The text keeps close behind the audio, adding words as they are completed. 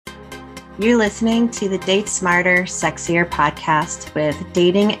You're listening to the Date Smarter, Sexier podcast with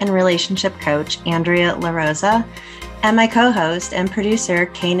dating and relationship coach Andrea LaRosa and my co-host and producer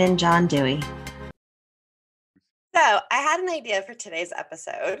Kanan John Dewey. So I had an idea for today's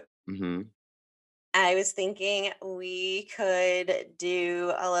episode. I was thinking we could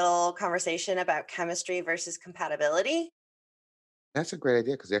do a little conversation about chemistry versus compatibility. That's a great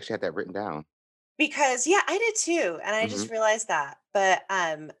idea because they actually had that written down. Because I did too, and I just realized that. But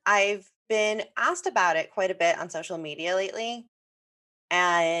I've been asked about it quite a bit on social media lately,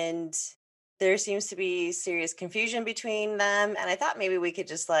 and there seems to be serious confusion between them. And I thought maybe we could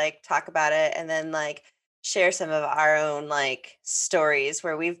just talk about it and then share some of our own stories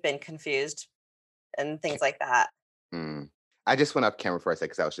where we've been confused and things like that. I just went off camera for a second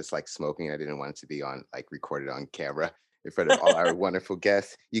because I was just smoking. I didn't want it to be on recorded on camera in front of all our wonderful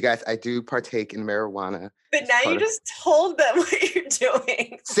guests. You guys, I do partake in marijuana. But now you just told them what you're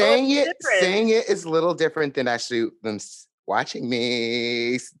doing. Saying it is a little different than actually them watching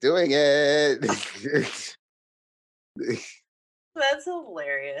me doing it. That's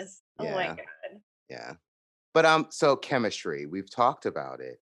hilarious. Yeah. Oh my God. Yeah. But so chemistry, we've talked about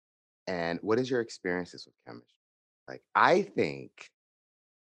it. And what is your experiences with chemistry? I think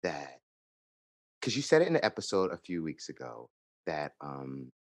that because you said it in the episode a few weeks ago that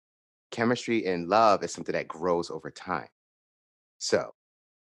chemistry and love is something that grows over time. So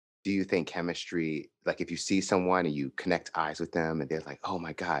do you think chemistry, if you see someone and you connect eyes with them and they're like, oh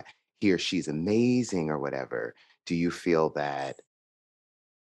my God, he or she's amazing or whatever, do you feel that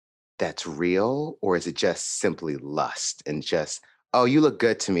that's real? Or is it just simply lust and just, oh, you look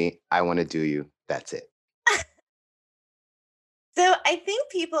good to me, I want to do you, that's it? So I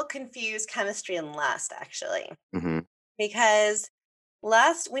think people confuse chemistry and lust actually, because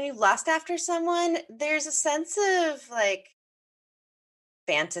when you lust after someone, there's a sense of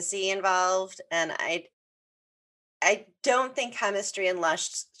fantasy involved. And I don't think chemistry and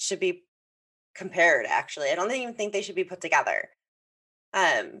lust should be compared, actually. I don't even think they should be put together.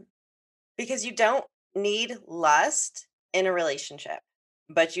 Because you don't need lust in a relationship,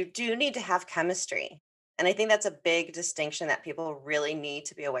 but you do need to have chemistry. And I think that's a big distinction that people really need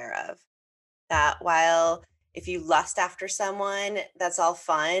to be aware of. That while if you lust after someone, that's all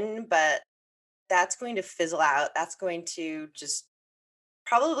fun, but that's going to fizzle out. That's going to just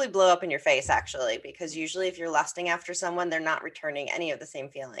probably blow up in your face, actually, because usually if you're lusting after someone, they're not returning any of the same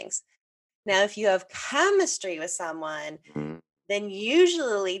feelings. Now, if you have chemistry with someone, then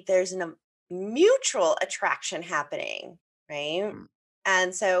usually there's a mutual attraction happening, right?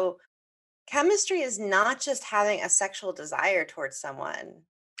 And so chemistry is not just having a sexual desire towards someone.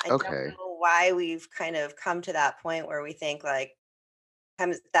 I don't know why we've kind of come to that point where we think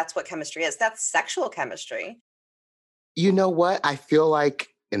that's what chemistry is. That's sexual chemistry. You know what? I feel like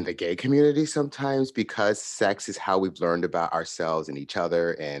in the gay community sometimes, because sex is how we've learned about ourselves and each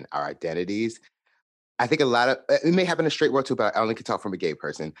other and our identities. I think a lot of it may happen in a straight world too, but I only can talk from a gay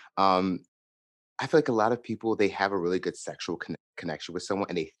person. I feel like a lot of people, they have a really good sexual connection with someone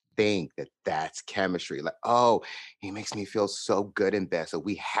and they think that that's chemistry. Like, oh, he makes me feel so good in bed. So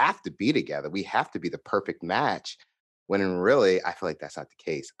we have to be together. We have to be the perfect match. When in really, I feel like that's not the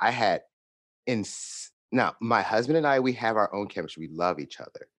case. Now, my husband and I, we have our own chemistry. We love each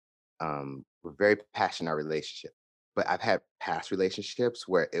other. We're very passionate in our relationship. But I've had past relationships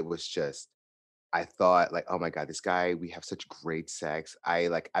where it was just, I thought oh my God, this guy, we have such great sex.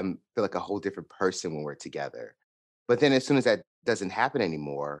 Feel like a whole different person when we're together. But then as soon as that doesn't happen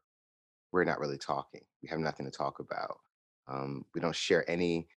anymore, we're not really talking. We have nothing to talk about. We don't share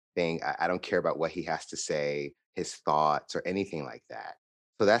anything. I don't care about what he has to say, his thoughts, or anything like that.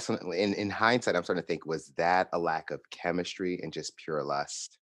 So that's in hindsight, I'm starting to think, was that a lack of chemistry and just pure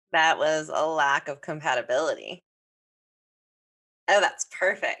lust? That was a lack of compatibility. Oh, that's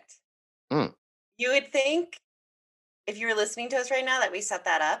perfect. Mm. You would think if you were listening to us right now that we set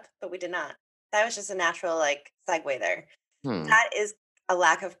that up, but we did not. That was just a natural segue there. That is a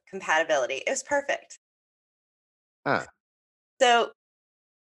lack of compatibility. It was perfect. So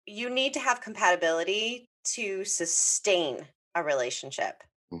you need to have compatibility to sustain a relationship,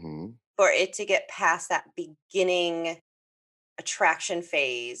 for it to get past that beginning attraction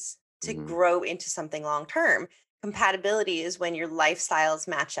phase to grow into something long term. Compatibility is when your lifestyles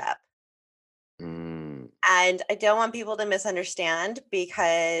match up. And I don't want people to misunderstand,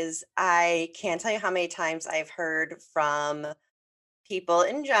 because I can't tell you how many times I've heard from people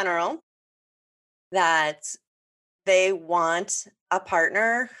in general that they want a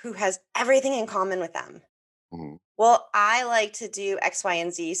partner who has everything in common with them. Well, I like to do X, Y,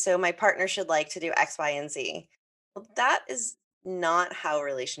 and Z, so my partner should like to do X, Y, and Z. Well, that is not how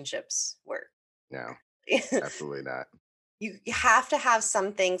relationships work. No, absolutely not. You have to have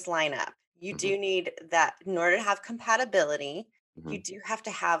some things line up. You Mhm, do need that in order to have compatibility, you mhm, do have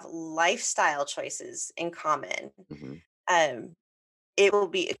to have lifestyle choices in common. mhm, Um, it will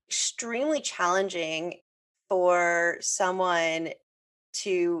be extremely challenging for someone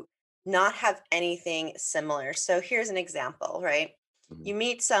to not have anything similar. So here's an example, right? mhm. You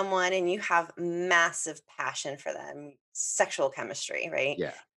meet someone and you have massive passion for them, sexual chemistry, right?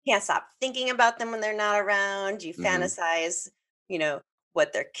 Yeah. Can't stop thinking about them when they're not around. You Mhm, fantasize, you know,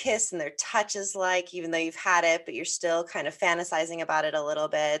 what their kiss and their touch is like, even though you've had it, but you're still kind of fantasizing about it a little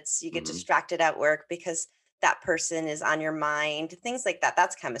bit. You get mhm, distracted at work because that person is on your mind, things like that.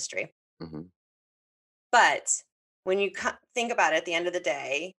 That's chemistry. mhm. But when you think about it at the end of the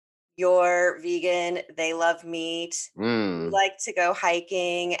day, you're vegan, they love meat, you Mm, like to go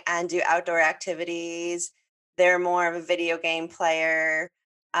hiking and do outdoor activities, they're more of a video game player.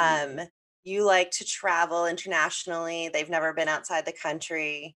 Um, mhm. you like to travel internationally, they've never been outside the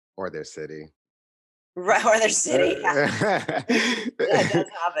country, Or their city. right, or their city. Yeah, that does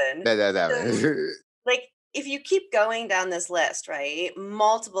happen. That does So, happen. like, if you keep going down this list, right?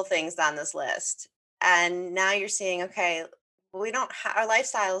 Multiple things on this list, and now you're seeing, okay, we don't our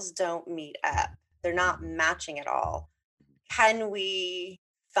lifestyles don't meet up. They're not Mhm. matching at all. Can we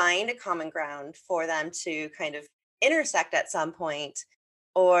find a common ground for them to kind of intersect at some point?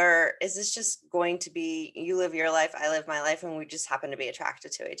 Or is this just going to be you live your life, I live my life, and we just happen to be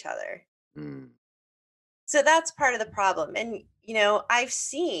attracted to each other? Mm, So that's part of the problem. And, I've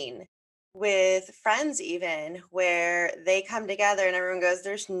seen with friends even where they come together and everyone goes,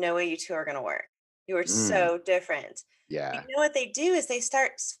 there's no way you two are going to work. You are mm, so different. But yeah. what they do is they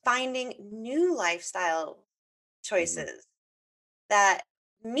start finding new lifestyle Mhm, choices that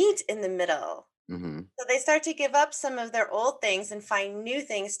meet in the middle. mhm. So they start to give up some of their old things and find new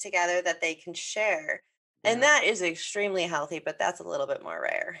things together that they can share. And Yeah. that is extremely healthy, but that's a little bit more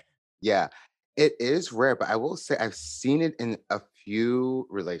rare. Yeah. It is rare, but I will say I've seen it in a few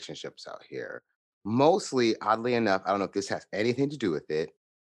relationships out here. Mostly, oddly enough, I don't know if this has anything to do with it,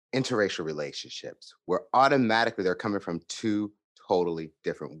 interracial relationships, where automatically they're coming from two totally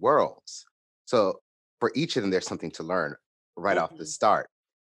different worlds. So for each of them, there's something to learn right off the Mhm. start.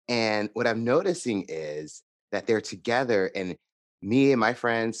 And what I'm noticing is that they're together, and me and my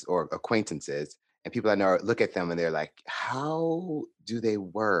friends or acquaintances and people I know look at them and they're like, how do they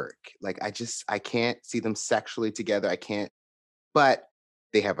work? Like, I can't see them sexually together. I can't, but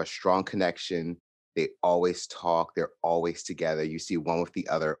they have a strong connection. They always talk. They're always together. You see one with the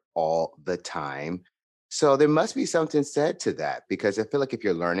other all the time. So there must be something said to that because I feel like if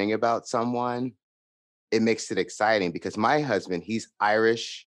you're learning about someone, it makes it exciting because my husband, he's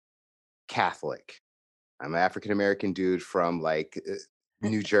Irish Catholic. I'm an African American dude from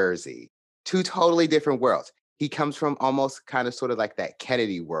New Jersey. Two totally different worlds. He comes from almost kind of sort of like that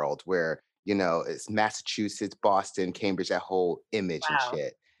Kennedy world where, it's Massachusetts, Boston, Cambridge, that whole image and Wow.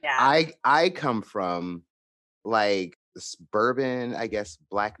 shit. Yeah. I come from like the suburban, I guess,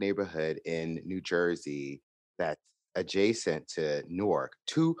 black neighborhood in New Jersey that's adjacent to Newark.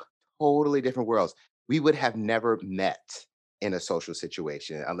 Two totally different worlds. We would have never met in a social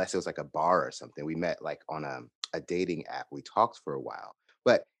situation unless it was like a bar or something. We met like on a dating app. We talked for a while.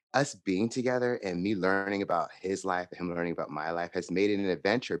 But us being together and me learning about his life and him learning about my life has made it an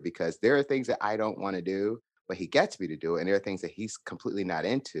adventure because there are things that I don't want to do, but he gets me to do it. And there are things that he's completely not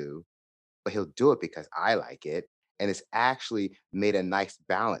into, but he'll do it because I like it. And it's actually made a nice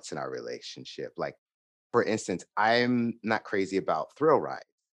balance in our relationship. Like, for instance, I'm not crazy about thrill rides,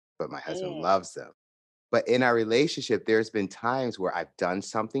 but my husband Mm. loves them. But in our relationship, there's been times where I've done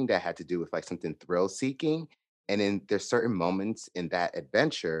something that had to do with like something thrill seeking. And then there's certain moments in that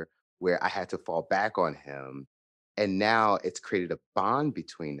adventure where I had to fall back on him. And now it's created a bond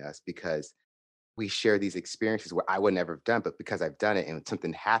between us because we share these experiences where I would never have done, but because I've done it and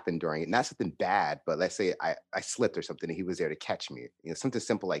something happened during it, not something bad, but let's say I slipped or something and he was there to catch me, something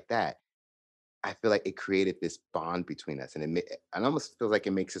simple like that. I feel like it created this bond between us and it almost feels like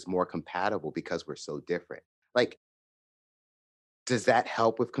it makes us more compatible because we're so different. Like, does that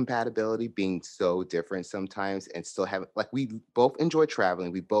help with compatibility being so different sometimes and still have like we both enjoy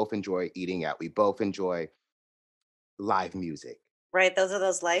traveling, we both enjoy eating out, we both enjoy live music. Right, those are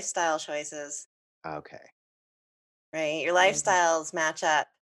those lifestyle choices, Okay. right? Your Mhm. lifestyles match up.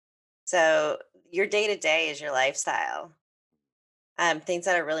 So your day to day is your lifestyle. Things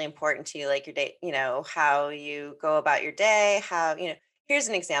that are really important to you, like your day, how you go about your day, here's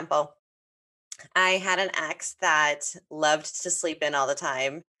an example. I had an ex that loved to sleep in all the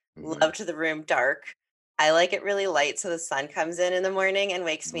time, Mhm. loved the room dark. I like it really light so the sun comes in the morning and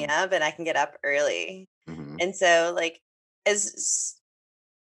wakes me Mhm, up and I can get up early. mhm. And so, like, as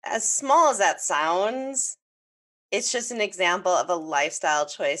as small as that sounds, it's just an example of a lifestyle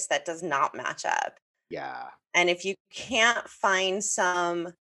choice that does not match up. Yeah. And if you can't find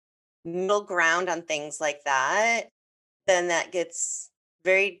some middle ground on things like that, then that gets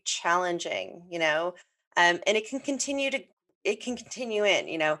very challenging, you know? And it can continue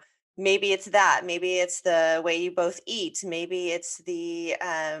maybe it's that, maybe it's the way you both eat, maybe it's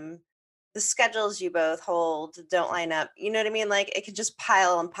the schedules you both hold don't line up. You know what I mean? Like it could just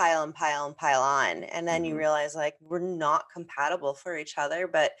pile and pile and pile and pile on. And then you Mhm, realize like we're not compatible for each other,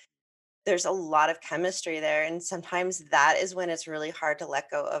 but there's a lot of chemistry there. And sometimes that is when it's really hard to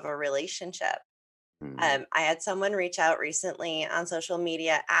let go of a relationship. mhm. I had someone reach out recently on social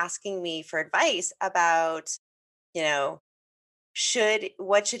media asking me for advice about, you know,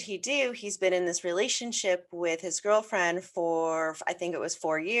 what should he do? He's been in this relationship with his girlfriend for I think it was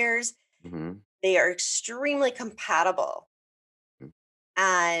 4 years. Mhm. They are extremely compatible Mm.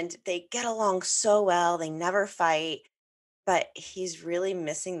 and they get along so well. They never fight, but he's really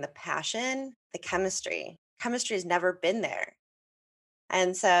missing the passion, the chemistry. Chemistry has never been there.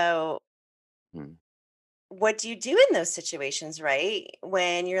 And so Mhm. what do you do in those situations, right?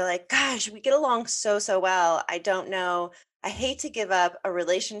 When you're like, gosh, we get along so well. I don't know. I hate to give up a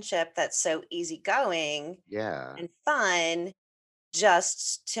relationship that's so easygoing Yeah. and fun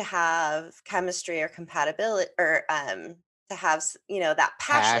just to have chemistry or compatibility or to have, that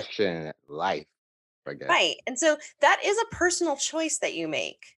passion. Passion, life, I guess. Right. And so that is a personal choice that you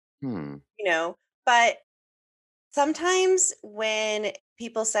make, Hmm. you know, but sometimes when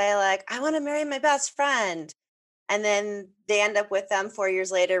people say like, I want to marry my best friend, and then they end up with them 4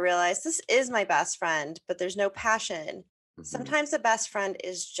 years later, realize this is my best friend, but there's no passion. Mhm. Sometimes a best friend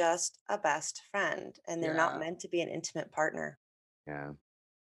is just a best friend, and they're not Yeah. meant to be an intimate partner. Yeah.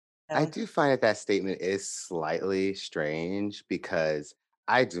 I So do find that that statement is slightly strange because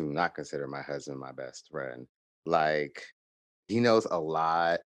I do not consider my husband my best friend. Like, he knows a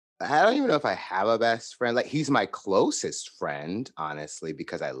lot. I don't even know if I have a best friend. Like, he's my closest friend, honestly,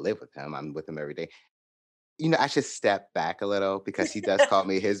 because I live with him. I'm with him every day. I should step back a little because he does call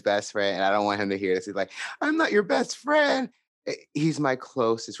me his best friend, and I don't want him to hear this. He's like, "I'm not your best friend." He's my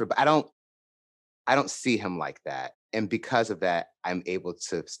closest friend, but I don't see him like that. And because of that, I'm able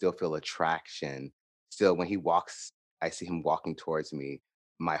to still feel attraction. Still, when he walks, I see him walking towards me,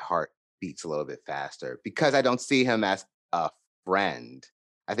 my heart beats a little bit faster because I don't see him as a friend.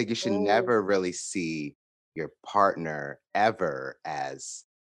 I think you should never mm, really see your partner ever as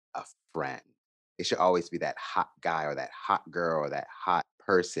a friend. It should always be that hot guy or that hot girl or that hot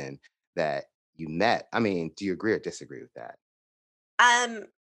person that you met. I mean, do you agree or disagree with that? um,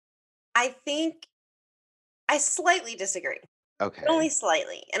 I think I slightly disagree, but only Okay.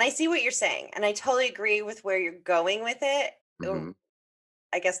 slightly. And I see what you're saying, and I totally agree with where you're going with it. Or Hmm.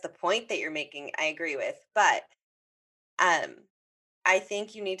 I guess the point that you're making, I agree with. But um, I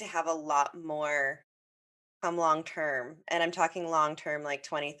think you need to have a lot more come long term. And I'm talking long term, like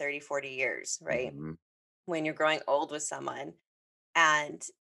 20, 30, 40 years, right? Hmm. When you're growing old with someone and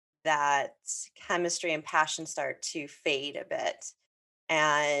that chemistry and passion start to fade a bit.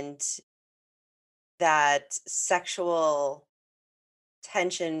 And that sexual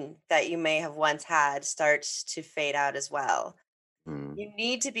tension that you may have once had starts to fade out as well. Hmm. You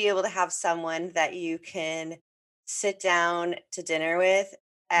need to be able to have someone that you can sit down to dinner with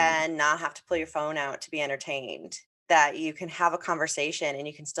Mhm. and not have to pull your phone out to be entertained. That you can have a conversation and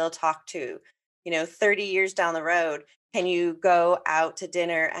you can still talk to, 30 years down the road. Can you go out to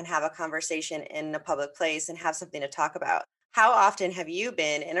dinner and have a conversation in a public place and have something to talk about? How often have you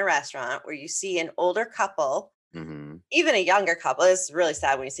been in a restaurant where you see an older couple, Mhm. even a younger couple? It's really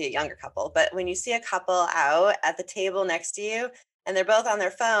sad when you see a younger couple, but when you see a couple out at the table next to you and they're both on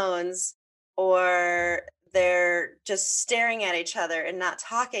their phones or they're just staring at each other and not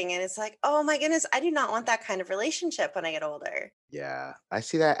talking, and it's like, oh my goodness, I do not want that kind of relationship when I get older. Yeah, I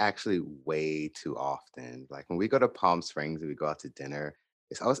see that actually way too often. Like when we go to Palm Springs and we go out to dinner,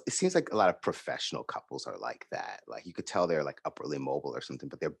 it seems like a lot of professional couples are like that. Like you could tell they're like upwardly mobile or something,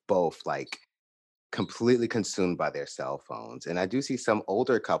 but they're both like completely consumed by their cell phones. And I do see some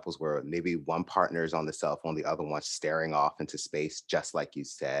older couples where maybe one partner is on the cell phone, the other one's staring off into space, just like you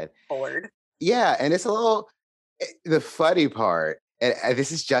said. Bored. Yeah, and it's a little the funny part, and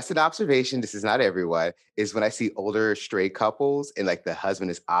this is just an observation, this is not everyone, is when I see older straight couples and like the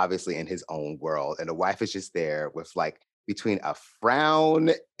husband is obviously in his own world and the wife is just there with like between a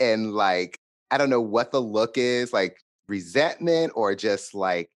frown and like I don't know what the look is, like resentment or just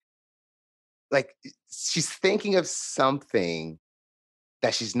like she's thinking of something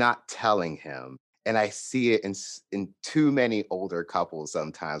that she's not telling him. And I see it in too many older couples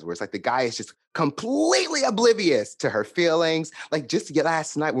sometimes where it's like the guy is just completely oblivious to her feelings. Like just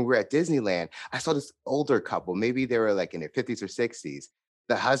last night when we were at Disneyland, I saw this older couple. Maybe they were like in their 50s or 60s.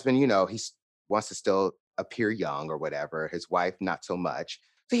 The husband, he wants to still appear young or whatever. His wife, not so much.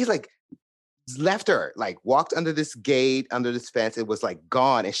 So he's like left her, like walked under this gate, under this fence. It was like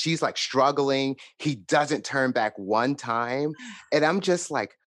gone. And she's like struggling. He doesn't turn back one time. And I'm just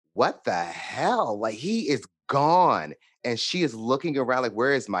like, what the hell? Like he is gone. And she is looking around like,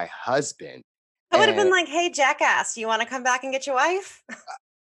 where is my husband? I would have been And like, "Hey, jackass, you wanna come back and get your wife?"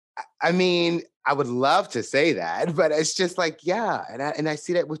 I mean, I would love to say that, but it's just like, yeah. And I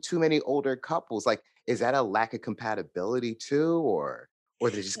see that with too many older couples. Like, is that a lack of compatibility too? Or they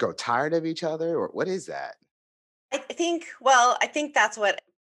just grow tired of each other? Or what is that? I think that's what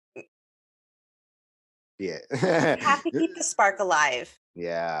Yeah. you have to keep the spark alive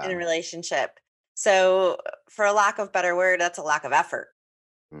in a Yeah. relationship. So, for a lack of better word, that's a lack of effort.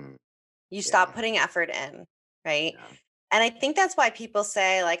 Mm, You stop yeah, putting effort in, right? yeah. And I think that's why people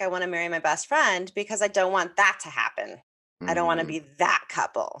say, like, I want to marry my best friend because I don't want that to happen. I don't want to Mhm. be that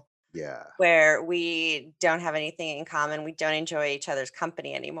couple Yeah. where we don't have anything in common. We don't enjoy each other's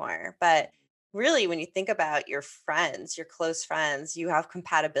company anymore. But really, when you think about your friends, your close friends, you have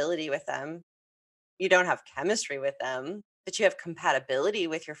compatibility with them. You don't have chemistry with them, but you have compatibility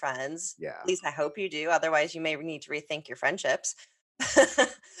with your friends. At Yeah. least I hope you do. Otherwise, you may need to rethink your friendships.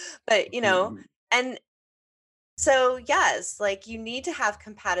 But, Mhm. and so, yes, like you need to have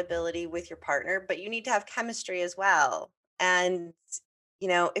compatibility with your partner, but you need to have chemistry as well. And,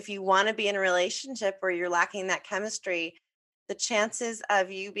 if you want to be in a relationship where you're lacking that chemistry, the chances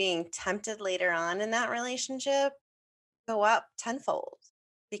of you being tempted later on in that relationship go up tenfold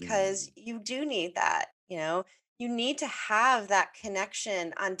because Mhm. you do need that. You need to have that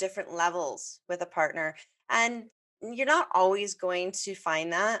connection on different levels with a partner. And you're not always going to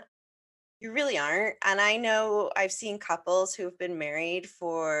find that, you really aren't. And I know I've seen couples who've been married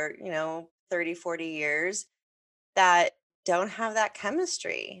for, 30, 40 years that don't have that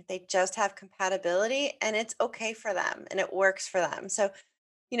chemistry. They just have compatibility and it's okay for them and it works for them. So,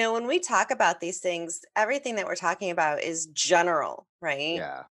 when we talk about these things, everything that we're talking about is general, right?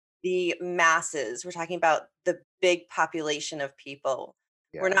 Yeah. The masses. We're talking about the big population of people.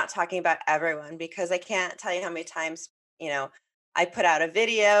 We're Yeah. not talking about everyone because I can't tell you how many times, you know, I put out a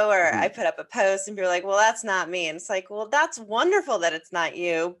video or I Mhm. put up a post and people are like, well, that's not me. And it's like, well, that's wonderful that it's not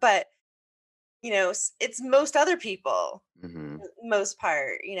you, but it's most other people, Mhm. most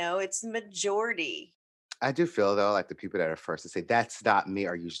part, it's majority. I do feel though, like the people that are first to say that's not me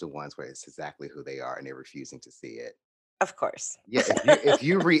are usually the ones where it's exactly who they are and they're refusing to see it. Of course. Yeah, if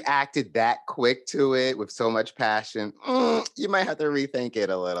you reacted that quick to it with so much passion, you might have to rethink it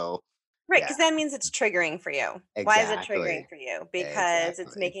a little. Right, Yeah, because that means it's triggering for you. Why is it triggering exactly. for you? Because it's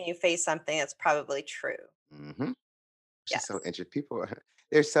Exactly. making you face something that's probably true. Mhm. She's so Yes. interesting. People are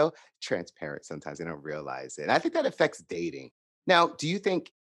they're so transparent sometimes they don't realize it. And I think that affects dating. Now, do you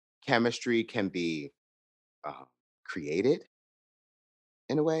think chemistry can be uh, created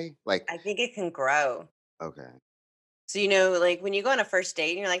in a way? Like, I think it can grow. okay. So, like when you go on a first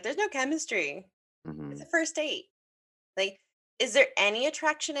date and you're like, there's no chemistry. It's a Hmm. first date. Like, is there any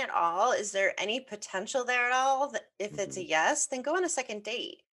attraction at all? Is there any potential there at all? If it's a Hmm. yes, then go on a second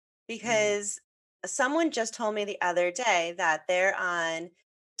date. Hmm. Because someone just told me the other day that they're on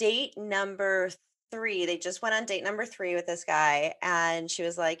date number three. They just went on date number three with this guy. And she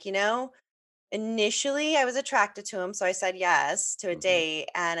was like, initially, I was attracted to him, so I said yes to a Hmm. date,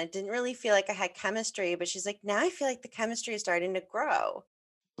 and I didn't really feel like I had chemistry, but she's like, "Now I feel like the chemistry is starting to grow."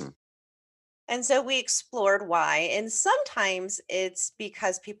 And so we explored why, and sometimes it's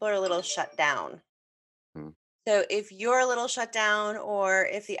because people are a little shut down. Hmm. So if you're a little shut down or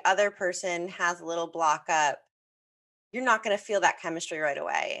if the other person has a little block up, you're not going to feel that chemistry right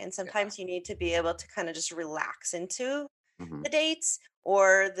away. And Yeah. sometimes you need to be able to kind of just relax into Hmm. the dates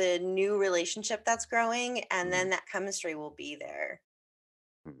or the new relationship that's growing, and Hmm. then that chemistry will be there.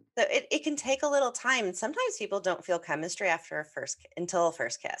 Hmm. So it can take a little time. And sometimes people don't feel chemistry after until a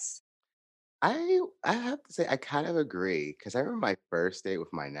first kiss. I have to say I kind of agree because I remember my first date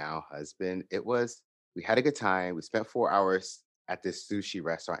with my now husband. We had a good time. We spent 4 hours at this sushi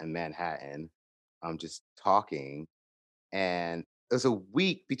restaurant in Manhattan, just talking. And it was a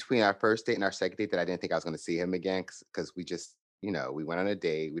week between our first date and our second date that I didn't think I was going to see him again because we just, we went on a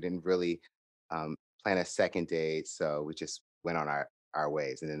date. We didn't really plan a second date, so we just went on our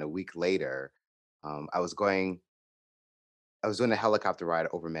ways. And then a week later, um, I was going I was doing a helicopter ride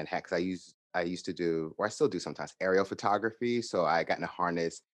over Manhattan because I used to do, or I still do sometimes, aerial photography. So I got in a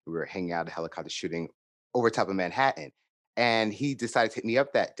harness. We were hanging out at a helicopter shooting over top of Manhattan. And he decided to hit me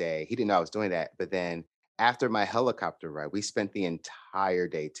up that day. He didn't know I was doing that. But then after my helicopter ride, we spent the entire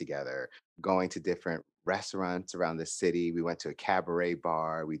day together going to different restaurants around the city. We went to a cabaret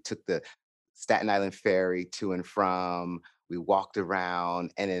bar. We took the Staten Island ferry to and from. We walked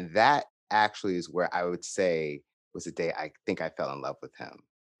around. And then that actually is where I would say was the day I think I fell in love with him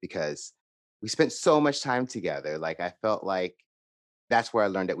because we spent so much time together. Like I felt like that's where I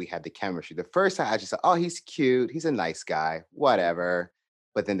learned that we had the chemistry. The first time I just thought, oh, he's cute, he's a nice guy, whatever.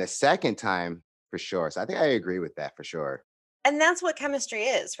 But then the second time, for sure. So I think I agree with that for sure. And that's what chemistry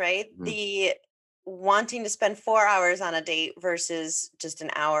is, right? Mhm. The wanting to spend 4 hours on a date versus just an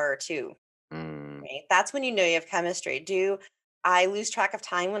hour or 2, Mm, right? That's when you know you have chemistry. Do I lose track of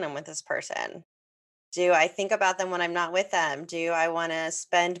time when I'm with this person? Do I think about them when I'm not with them? Do I wanna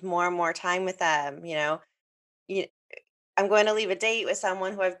spend more and more time with them, you know? You I'm going to leave a date with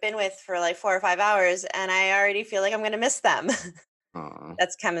someone who I've been with for, like, 4 or 5 hours, and I already feel like I'm gonna miss them. aw,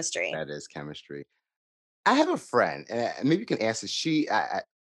 That's chemistry. that is chemistry. I have a friend, and maybe you can answer.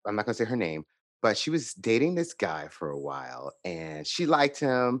 I'm not gonna say her name, but she was dating this guy for a while, and she liked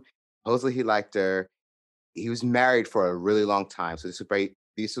him. Supposedly, he liked her. He was married for a really long time, so this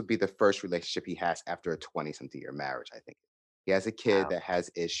would be the first relationship he has after a 20-something year marriage, I think. He has a kid Wow. that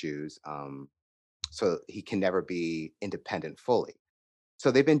has issues, so he can never be independent fully.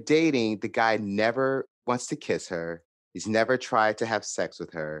 So they've been dating. The guy never wants to kiss her. He's never tried to have sex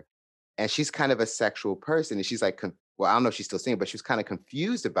with her. And she's kind of a sexual person. And she's like, well, I don't know if she's still single, but she was kind of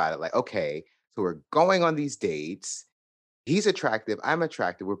confused about it. Like, okay, so we're going on these dates. He's attractive. I'm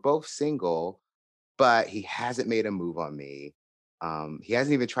attractive. We're both single, but he hasn't made a move on me. He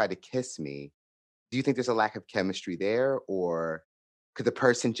hasn't even tried to kiss me. Do you think there's a lack of chemistry there? Or could the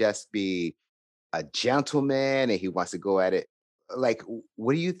person just be a gentleman and he wants to go at it? Like,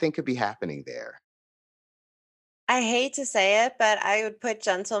 what do you think could be happening there? I hate to say it, but I would put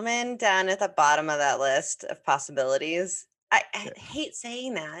gentlemen down at the bottom of that list of possibilities. I hate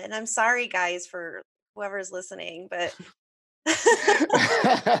saying that, and I'm sorry, guys, for whoever's listening, but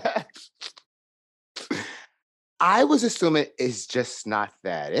I was assuming it's just not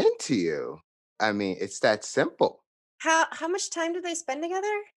that into you. I mean, it's that simple. how much time did they spend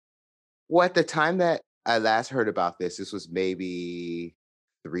together? Well, at the time that I last heard about this was maybe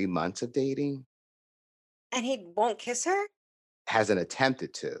 3 months of dating. And he won't kiss her? Hasn't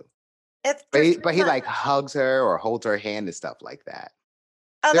attempted to. After 3 But he, months. like, hugs her or holds her hand and stuff like that.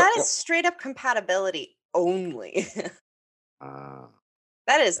 Oh, There that is o straight up compatibility only. uh,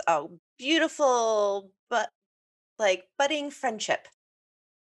 That is a beautiful but like budding friendship.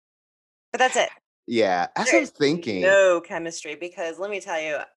 But that's it. yeah, that's what There I'm is thinking. no chemistry because let me tell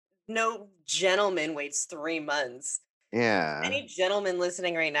you, no gentleman waits 3 months. Yeah, Any gentleman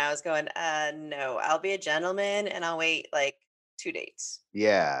listening right now is going, no, I'll be a gentleman and I'll wait like 2 dates.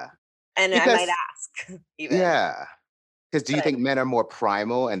 yeah. And I might Because ask even. yeah. Because do you But think men are more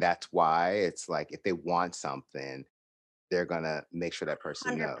primal and that's why it's like if they want something, they're gonna make sure that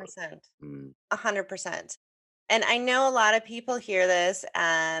person knows? 100%. Mm, 100%. And I know a lot of people hear this,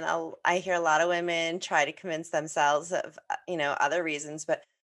 and I hear a lot of women try to convince themselves of, other reasons. But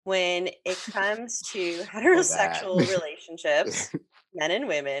when it comes to oh, that. heterosexual relationships, men and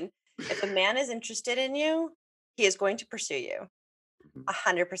women, if a man is interested in you, he is going to pursue you Mhm.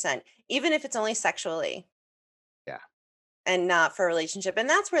 100%, even if it's only sexually Yeah. and not for a relationship. And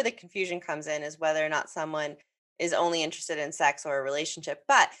that's where the confusion comes in is whether or not someone is only interested in sex or a relationship.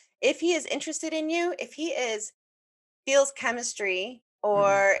 But if he is interested in you, if he is feels chemistry Mhm.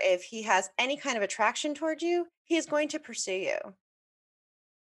 or if he has any kind of attraction toward you, he is going to pursue you.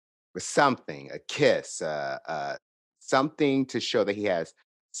 With something, a kiss, something to show that he has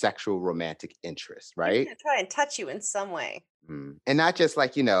sexual romantic interest, He's right? gonna try and touch you in some way. And not just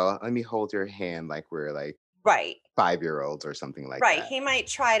like, let me hold your hand like we're like Right. 5-year-olds or something like Right. that. He might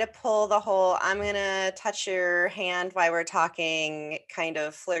try to pull the whole I'm gonna touch your hand while we're talking kind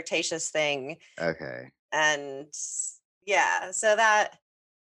of flirtatious thing. Okay. And yeah, so that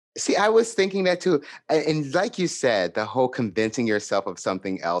See, I was thinking that too. And like you said, the whole convincing yourself of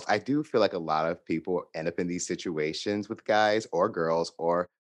something else, I do feel like a lot of people end up in these situations with guys or girls or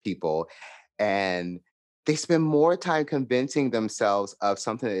people, and they spend more time convincing themselves of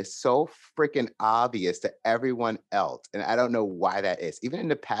something that is so freaking obvious to everyone else. And I don't know why that is. Even in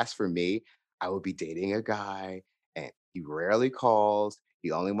the past, for me, I would be dating a guy and he rarely calls.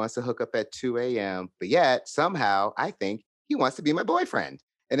 He only wants to hook up at 2 a.m. But yet, somehow, I think he wants to be my boyfriend.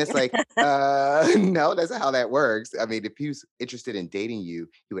 And it's like, no, that's not how that works. I mean, if he was interested in dating you,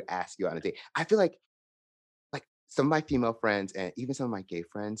 he would ask you on a date. I feel like some of my female friends and even some of my gay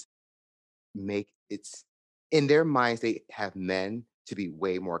friends make it's in their minds, they have men to be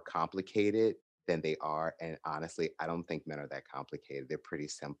way more complicated than they are. And honestly, I don't think men are that complicated. They're pretty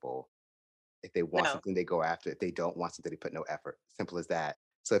simple. If they want No, something, they go after it. If they don't want something, they put no effort. Simple as that.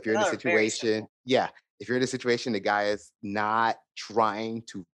 So if you're in a y'all are very situation, simple. yeah, if you're in a situation, the guy is not trying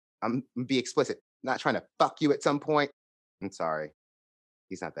to, be explicit, not trying to fuck you at some point. I'm sorry,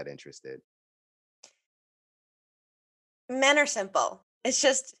 he's not that interested. Men are simple. It's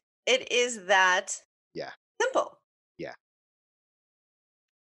just, it is that Yeah, simple. yeah.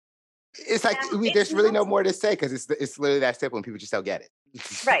 It's like And it's there's really not no more to say because it's literally that simple, and people just don't get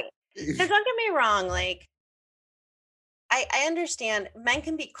right. Now, it. don't get me wrong. Like, I understand men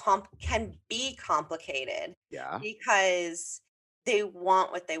can be complicated Yeah. because they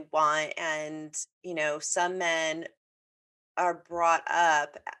want what they want, and some men are brought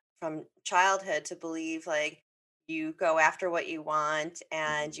up from childhood to believe like you go after what you want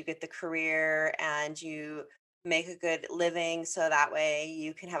and Mhm, you get the career and you make a good living so that way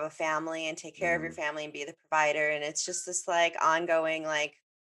you can have a family and take care of your mhm, family and be the provider, and it's just this like ongoing like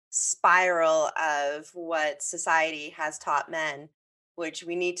spiral of what society has taught men, which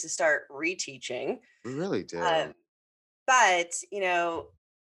we need to start reteaching. we really um, do. but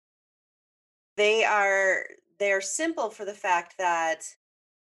they are they're simple for the fact that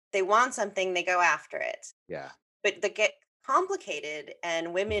they want something, they go after it. Yeah. But they get complicated,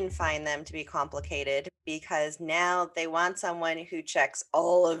 and women find them to be complicated because now they want someone who checks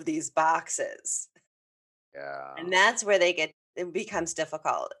all of these boxes. Yeah. And that's where it becomes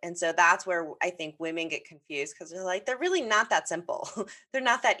difficult. And so that's where I think women get confused because they're like, they're really not that simple. They're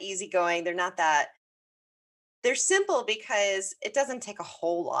not that easygoing. They're simple because it doesn't take a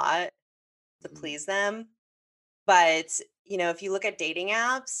whole lot to Mhm. please them. But, if you look at dating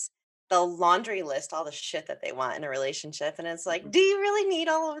apps, the laundry list all the shit that they want in a relationship, and it's like, Mhm. "Do you really need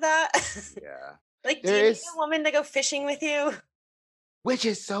all of that?" Yeah. Like, do There you need a is, woman to go fishing with you? which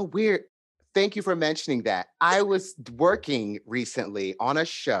is so weird. Thank you for mentioning that. I was working recently on a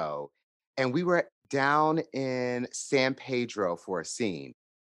show, and we were down in San Pedro for a scene.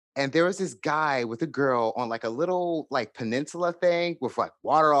 And there was this guy with a girl on like a little like peninsula thing with like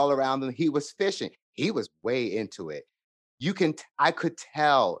water all around him. He was fishing. He was way into it. I could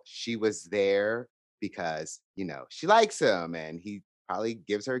tell she was there because, she likes him and he probably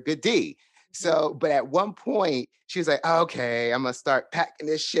gives her a good D. Mhm. So, but at one point, she was like, okay, I'm gonna start packing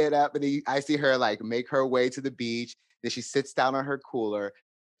this shit up. And then I see her like make her way to the beach. Then she sits down on her cooler,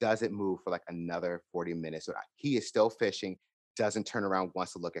 doesn't move for like another 40 minutes. So he is still fishing, doesn't turn around,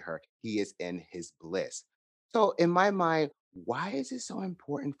 wants to look at her. He is in his bliss. So, in my mind, why is it so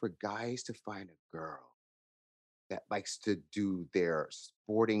important for guys to find a girl that likes to do their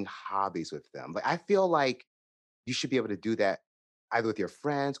sporting hobbies with them? Like, I feel like you should be able to do that either with your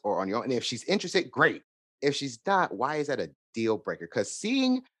friends or on your own. And if she's interested, great. If she's not, why is that a deal breaker? Because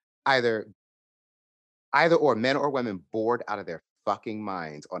seeing either either or men or women bored out of their fucking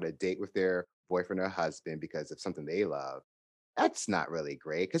minds on a date with their boyfriend or husband because of something they love, that's not really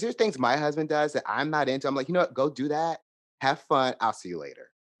great. Because there's things my husband does that I'm not into. I'm like, you know what? Go do that. Have fun. I'll see you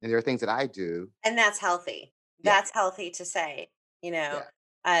later. And there are things that I do. And that's healthy. Yeah. That's healthy to say, you know?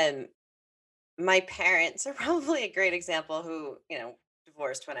 Yeah. Um, my parents are probably a great example who,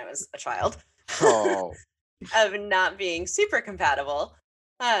 divorced when I was a child, Oh. of not being super compatible.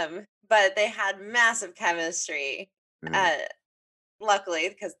 But they had massive chemistry. Mm. Uh, Luckily,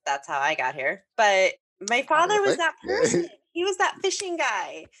 because that's how I got here. But my father was Obviously. that person. He was that fishing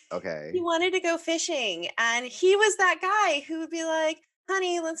guy. He Okay. wanted to go fishing, and he was that guy who would be like,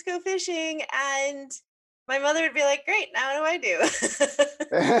 "Honey, let's go fishing." And my mother would be like, "Great, now what do I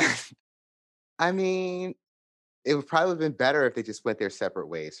do?" I mean, it would probably have been better if they just went their separate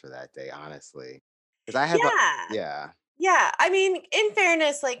ways for that day, honestly. Because I have a, Yeah. yeah. Yeah, I mean, in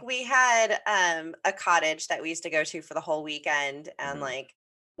fairness, like we had a cottage that we used to go to for the whole weekend, and Mhm. like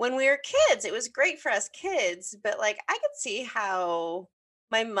when we were kids, it was great for us kids, but like I could see how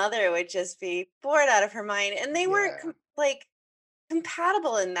my mother would just be bored out of her mind, and they weren't Yeah. like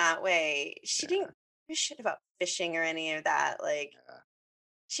compatible in that way. She didn't Yeah. give a shit about fishing or any of that. Like Yeah.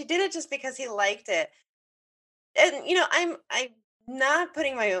 she did it just because he liked it. And I'm not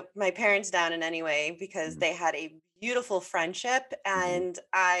putting my parents down in any way because Mhm. they had a beautiful friendship, Mhm. and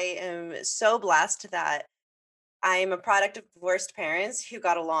I am so blessed that I'm a product of divorced parents who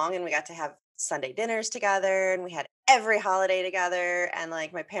got along, and we got to have Sunday dinners together, and we had every holiday together, and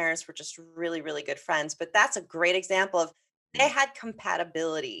like my parents were just really really good friends. But that's a great example of They Mm, had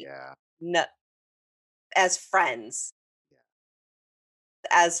compatibility, yeah, no, as friends, yeah,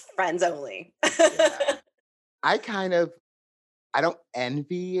 as friends only. yeah. I kind of I don't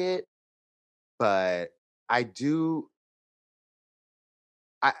envy it, but I do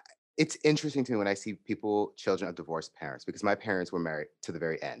I it's interesting to me when I see people, children of divorced parents, because my parents were married to the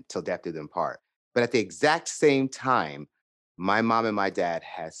very end, till death did them part. But at the exact same time, my mom and my dad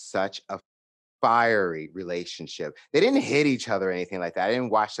had such a fiery relationship. They didn't hit each other or anything like that. I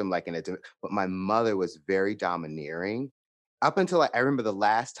didn't watch them like in a but my mother was very domineering. Up until I remember the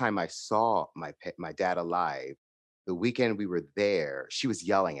last time I saw my dad alive, the weekend we were there, she was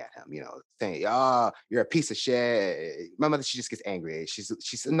yelling at him, saying, "Oh, you're a piece of shit." My mother, she just gets angry.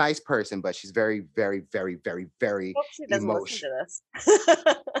 She's a nice person, but she's very, very, very, very, very Hope she doesn't listen emotional. to this.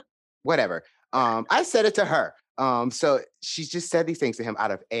 Whatever. I said it to her. So she's just said these things to him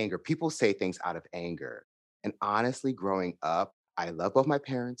out of anger. People say things out of anger. And honestly, growing up, I love both my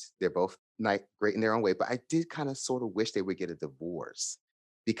parents. They're both great in their own way, but I did kind of sort of wish they would get a divorce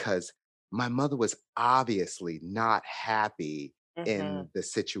because my mother was obviously not happy Mhm. in the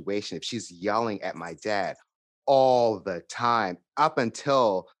situation. If she's yelling at my dad all the time, up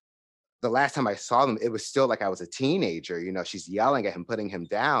until the last time I saw them, it was still like I was a teenager. She's yelling at him, putting him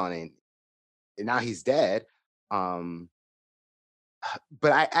down, and now he's dead. Um,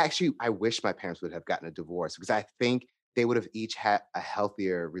 but I wish my parents would have gotten a divorce because I think they would have each had a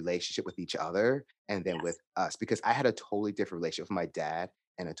healthier relationship with each other and then with Yes. us because I had a totally different relationship with my dad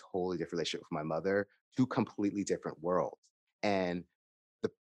and a totally different relationship with my mother, two completely different worlds. And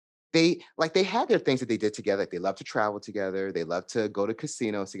the they had their things that they did together, like, they love to travel together, they love to go to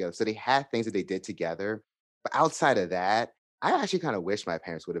casinos together, so they had things that they did together, but outside of that, I actually kinda wish my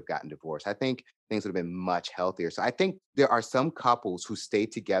parents would have gotten divorced. I think things would have been much healthier, so I think there are some couples who stay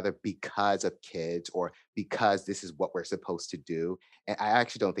together because of kids or because this is what we're supposed to do, and I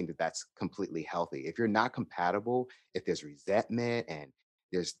actually don't think that that's completely healthy. If you're not compatible, if there's resentment and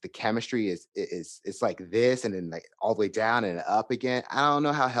there's the chemistry is it's like this and then like all the way down and up again. I don't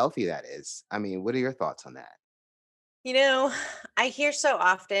know how healthy that is. I mean, what are your thoughts on that? You know, I hear so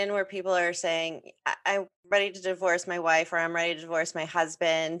often where people are saying, I'm ready to divorce my wife or I'm ready to divorce my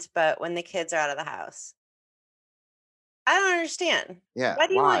husband, but when the kids are out of the house. I don't understand. Yeah. Why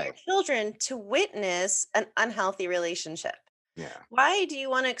do you want your Why? children to witness an unhealthy relationship? Yeah. Why do you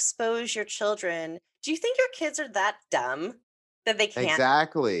want to expose your children? Do you think your kids are that dumb that they can't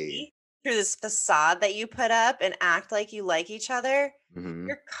Exactly. see through this facade that you put up and act like you like each other? Hmm.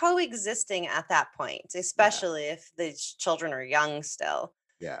 You're coexisting at that point, Yeah. especially if the children are young still.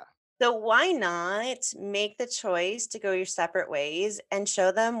 Yeah. So why not make the choice to go your separate ways and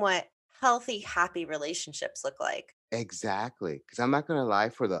show them what healthy, happy relationships look like? Exactly. Because I'm not gonna lie,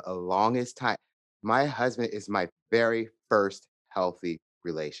 for the longest time, my husband is my very first healthy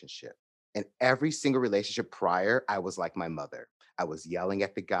relationship. And every single relationship prior, I was like my mother. I was yelling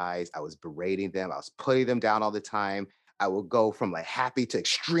at the guys, I was berating them, I was putting them down all the time. I would go from like happy to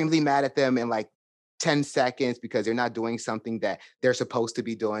extremely mad at them in like 10 seconds because they're not doing something that they're supposed to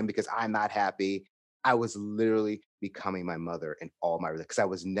be doing because I'm not happy. I was literally becoming my mother in all my because I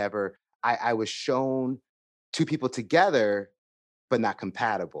was never I was shown two people together, but not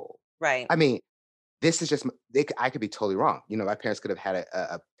compatible. Right. I mean, this is just I could be totally wrong. My parents could have had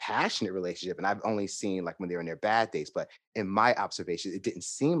a passionate relationship, and I've only seen like when they were in their bad days. But in my observation, it didn't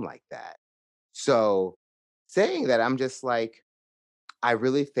seem like that. So saying that, I'm just like, I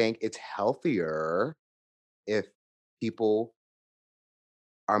really think it's healthier if people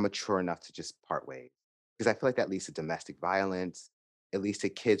are mature enough to just part ways. Because I feel like that leads to domestic violence. It leads to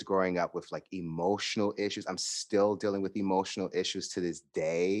kids growing up with like emotional issues. I'm still dealing with emotional issues to this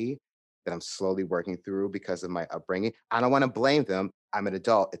day that I'm slowly working through because of my upbringing. I don't want to blame them. I'm an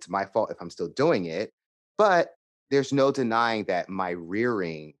adult. It's my fault if I'm still doing it. But there's no denying that my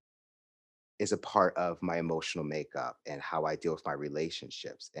rearing is a part of my emotional makeup and how I deal with my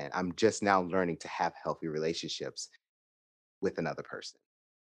relationships. And I'm just now learning to have healthy relationships with another person.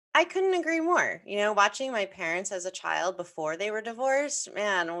 I couldn't agree more. Watching my parents as a child before they were divorced,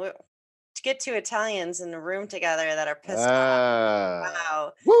 man, to get two Italians in a room together that are pissed off. Uh,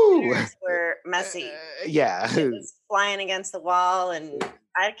 Wow. woo! Dinners were messy. Yeah. Shit was flying against the wall, and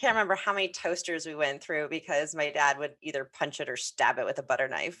I can't remember how many toasters we went through because my dad would either punch it or stab it with a butter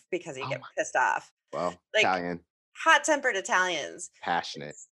knife because he'd Oh get my pissed off. well, Like Italian, hot-tempered Italians.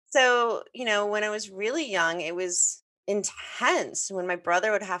 passionate. So, when I was really young, it was intense when my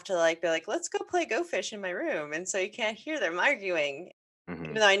brother would have to be like, let's go play Go Fish in my room. And so you can't hear them arguing. Even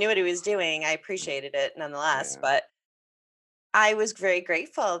Mhm, though I knew what he was doing, I mhm, appreciated it nonetheless. yeah, But I was very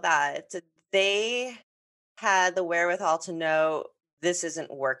grateful that they had the wherewithal to know this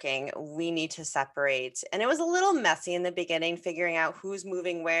isn't working. We need to separate. And it was a little messy in the beginning, figuring out who's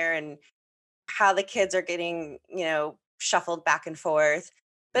moving where and how the kids are getting, shuffled back and forth.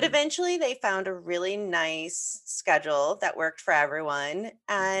 But Mhm, eventually they found a really nice schedule that worked for everyone.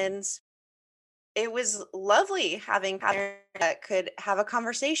 mhm. And it was lovely having parents that could have a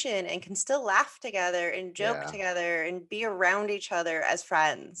conversation and can still laugh together and joke Yeah, together and be around each other as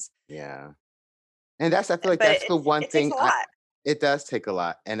friends. yeah. And I feel like But that's the one it takes thing a lot. it does take a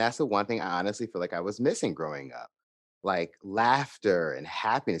lot, and that's the one thing I honestly feel like I was missing growing up. Like, laughter and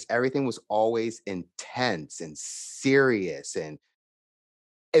happiness, everything was always intense and serious, and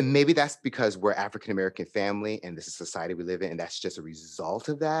maybe that's because we're African American family and this is society we live in, and that's just a result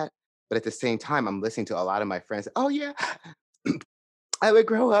of that. But at the same time, I'm listening to a lot of my friends, "Oh, yeah, I would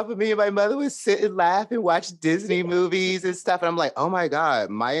grow up and me and my mother would sit and laugh and watch Disney movies and stuff." And I'm like, oh my God,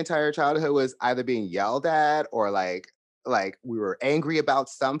 my entire childhood was either being yelled at or like we were angry about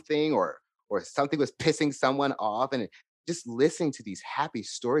something or something was pissing someone off. And just listening to these happy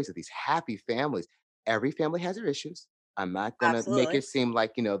stories of these happy families. Every family has their issues. I'm not gonna make Absolutely. it seem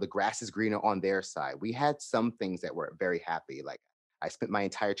like, the grass is greener on their side. We had some things that were very happy. Like I spent my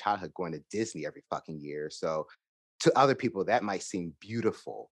entire childhood going to Disney every fucking year. So to other people, that might seem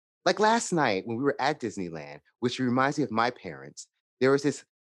beautiful. Like last night when we were at Disneyland, which reminds me of my parents, there was this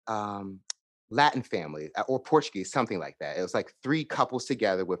um, Latin family or Portuguese, something like that. It was like three couples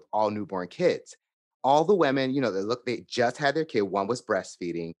together with all newborn kids. All the women, they just had their kid. One was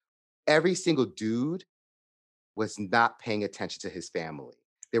breastfeeding. Every single dude was not paying attention to his family.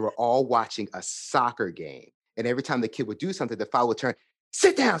 They were all watching a soccer game. And every time the kid would do something, the father would turn,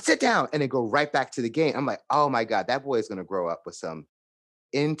 sit down, and then go right back to the game. I'm like, oh my God, that boy is going to grow up with some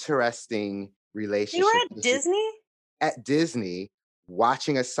interesting You were relationship at Disney? at Disney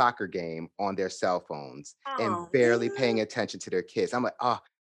watching a soccer game on their cell phones and Oh, barely paying man. attention to their kids. I'm like, oh,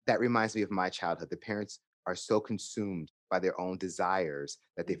 that reminds me of my childhood. The parents are so consumed by their own desires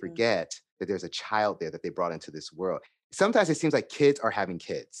that they Mhm. forget that there's a child there that they brought into this world. Sometimes it seems like kids are having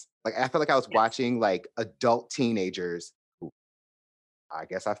kids. Like I felt like I was Yes. watching like adult teenagers who I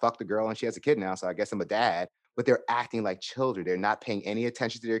guess I fucked a girl and she has a kid now, so I guess I'm a dad, but they're acting like children. They're not paying any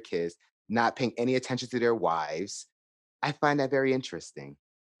attention to their kids, not paying any attention to their wives. I find that very interesting.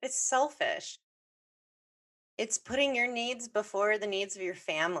 It's selfish. It's putting your needs before the needs of your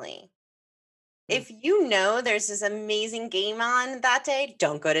family. Mm, If you know there's this amazing game on that day,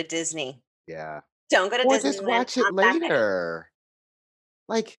 don't go to Disney. yeah. Don't go to Or just Disneyland watch it on that day. later.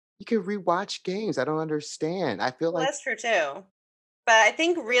 Like, you can rewatch games. I don't understand. I feel Well, like that's true too. But I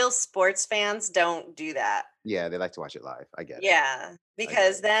think real sports fans don't do that. yeah, they like to watch it live. I get it. Yeah, I get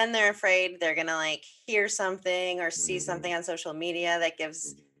because it. then they're afraid they're gonna like hear something or see Mhm, something on social media that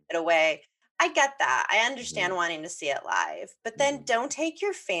gives mhm, it away. I get that. I mhm, understand wanting to see it live, but then mhm, don't take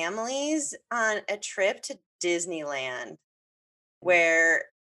your families on a trip to Disneyland mhm, where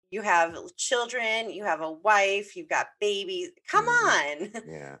you have children, you have a wife, you've got babies. Come mhm. on.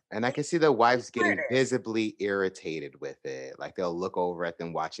 Yeah, and I Like, can see the be wives getting smarter. visibly irritated with it. Like, they'll look over at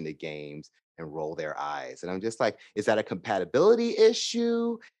them watching the games and roll their eyes, and I'm just like, "Is that a compatibility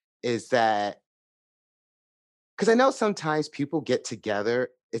issue? Is that" 'cause I know sometimes people get together,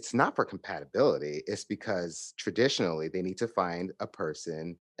 it's not for compatibility, it's because traditionally they need to find a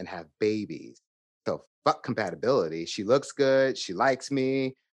person and have babies. So fuck compatibility. She looks good, she likes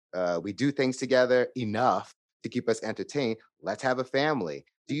me, we do things together enough to keep us entertained. Let's have a family.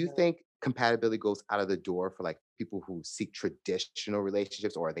 Do you Mhm. think compatibility goes out of the door for like people who seek traditional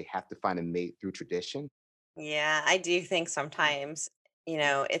relationships or they have to find a mate through tradition? Yeah, I do think sometimes,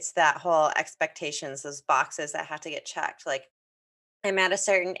 it's that whole expectations, those boxes that have to get checked. Like, I'm at a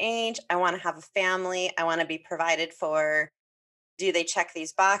certain age, I want to have a family, I want to be provided for. Do they check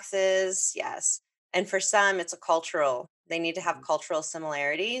these boxes? Yes. And for some, it's a cultural, they need to have Mhm, cultural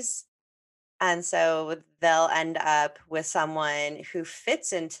similarities. And so they'll end up with someone who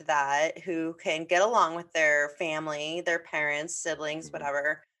fits into that, who can get along with their family, their parents, siblings, mhm.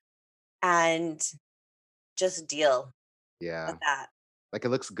 whatever, and just deal with Yeah. that. Like, it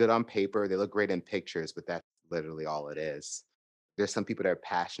looks good on paper, they look great in pictures, but that's literally all it is. There's some people that are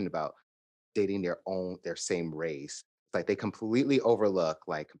passionate about dating their same race. It's like they completely overlook,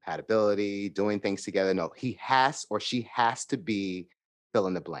 like, compatibility, doing things together. No, he has or she has to be fill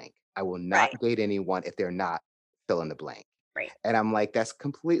in the blank. I will Right. not date anyone if they're not fill in the blank. Right. And I'm like, that's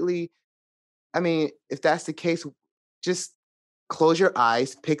completely I mean, if that's the case, just close your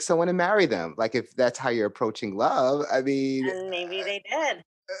eyes, pick someone and marry them. Like, if that's how you're approaching love, I mean, And maybe they did.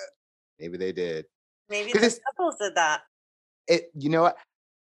 maybe they did. Maybe Because those couples did that. you know what?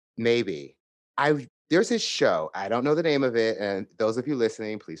 Maybe. I there's this show, I don't know the name of it, and those of you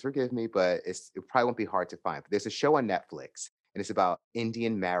listening, please forgive me, but it probably won't be hard to find. But there's a show on Netflix, and it's about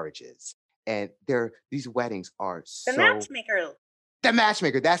Indian marriages, and these weddings are The so matchmaker. the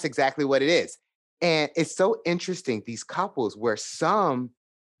matchmaker, that's exactly what it is. And it's so interesting, these couples where some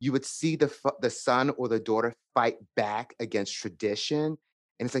you would see the son or the daughter fight back against tradition.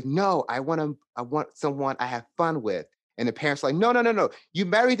 And it's like, no, I want someone I have fun with. And the parents are like, no, no, no, no. You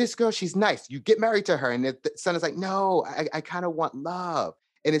marry this girl, she's nice. You get married to her. And the son is like, no, I kind of want love.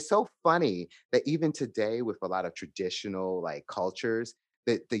 And it's so funny that even today, with a lot of traditional like cultures,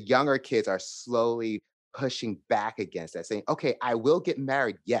 that the younger kids are slowly pushing back against that, saying, okay, I will get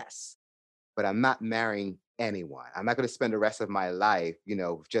married, yes, but I'm not marrying anyone. I'm not going to spend the rest of my life,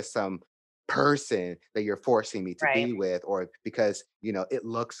 with just some person that you're forcing me to Right. be with, or because, it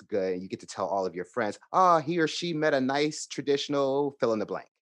looks good and you get to tell all of your friends, oh, he or she met a nice traditional fill in the blank.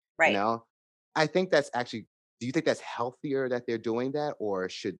 You Right. know, I think that's actually, do you think that's healthier that they're doing that? Or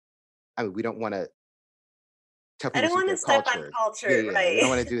I mean, we don't want to tell I people don't this is want their to step on culture. Yeah, culture, yeah. We right? don't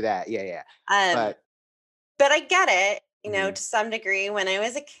want to do that. Yeah, yeah. um, But, but I get it, mhm, to some degree. When I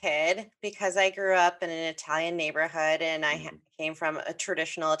was a kid, because I grew up in an Italian neighborhood and mhm, came from a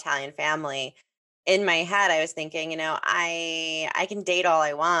traditional Italian family. In my head, I was thinking, I can date all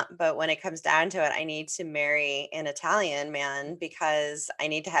I want, but when it comes down to it, I need to marry an Italian man because I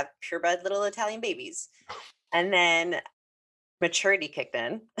need to have purebred little Italian babies. And then maturity kicked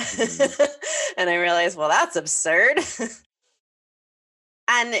in. mhm. And I realized, well, that's absurd.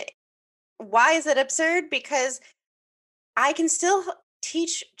 And why is it absurd? Because I can still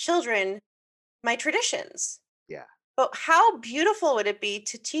teach children my traditions. Yeah, But how beautiful would it be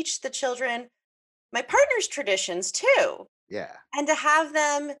to teach the children my partner's traditions too? yeah, And to have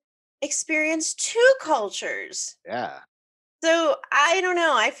them experience two cultures. yeah. So I don't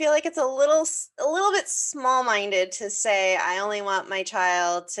know. I feel like it's a little bit small-minded to say I only want my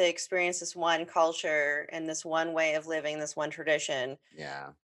child to experience this one culture and this one way of living, this one tradition.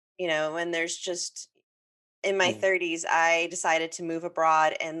 Yeah. When there's just in my Mm, 30s, I decided to move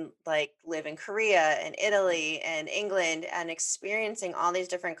abroad and like live in Korea and Italy and England and experiencing all these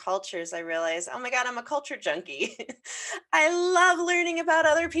different cultures. I realized, oh my God, I'm a culture junkie. I love learning about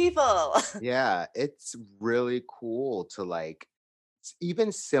other people. yeah, it's really cool to like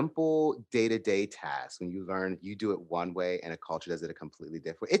even simple day-to-day tasks when you learn you do it one way and a culture does it a completely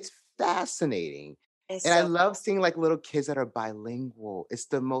different. It's fascinating. It's And I so love cool. seeing like little kids that are bilingual. It's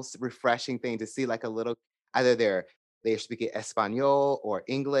the most refreshing thing to see like a little either they're speaking Espanol or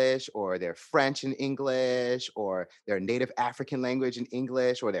English, or they're French and English, or their native African language in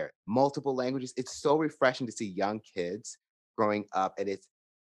English, or they're multiple languages. It's so refreshing to see young kids growing up, and it's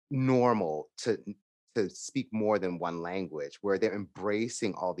normal to speak more than one language, where they're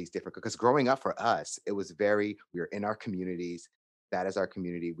embracing all these different, because growing up for us it was very, we are in our communities, that is our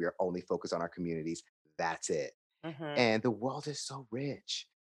community, we are only focused on our communities, that's it. Hmm. And the world is so rich,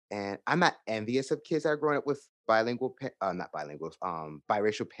 and I'm not envious of kids that are growing up with not bilingual,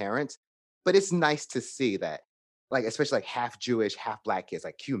 biracial parents, but it's nice to see that, like especially like half Jewish half black kids,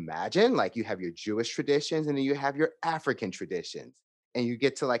 like can you imagine, like you have your Jewish traditions and then you have your African traditions, and you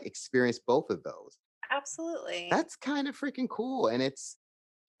get to like experience both of those. Absolutely. That's kind of freaking cool. And it's,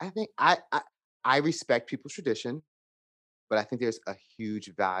 I think I respect people's tradition, but I think there's a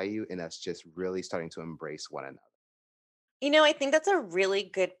huge value in us just really starting to embrace one another. I think that's a really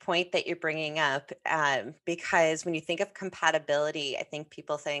good point that you're bringing up, because when you think of compatibility, I think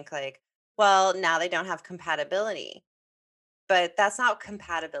people think like, well, now they don't have compatibility. But that's not what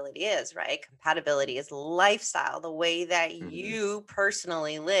compatibility is, right? Compatibility is lifestyle, the way that Hmm. you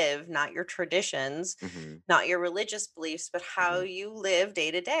personally live, not your traditions, Hmm. not your religious beliefs, but how Hmm. you live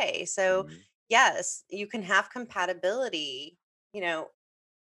day to day. So, Hmm. yes, you can have compatibility, you know,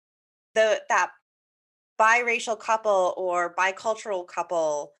 that biracial couple or bicultural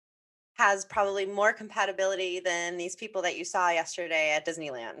couple has probably more compatibility than these people that you saw yesterday at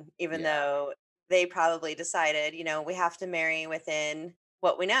Disneyland, even Yeah. though they probably decided, we have to marry within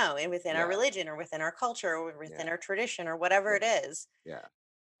what we know and within our Yeah. religion or within our culture or within Yeah. our tradition or whatever Yeah. it is. Yeah.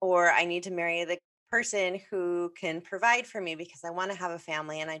 Or I need to marry the person who can provide for me because I want to have a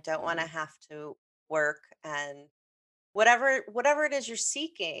family and I don't want to Mhm. have to work and whatever it is you're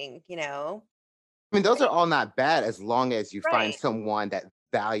seeking, I mean, those are I- all not bad as long as you find right. someone that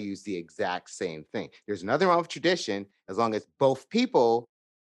values the exact same thing. There's nothing wrong with tradition as long as both people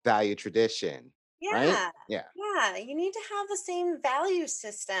value tradition, right? Yeah. Yeah. Yeah. You need to have the same value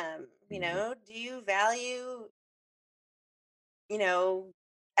system. Mhm. Do you value, you know,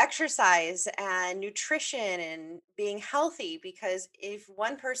 exercise and nutrition and being healthy, because if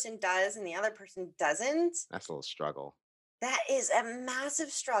one person does and the other person doesn't, That's a little struggle. that is a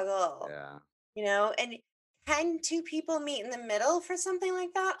massive struggle, Yeah. and can two people meet in the middle for something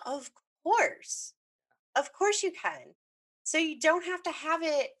like that? Course. Of course you can. So you don't have to have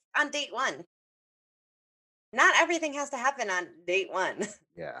it on date one. Not everything has to happen on date one.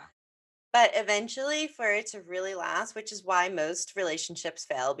 Yeah. But eventually, for it to really last, which is why most relationships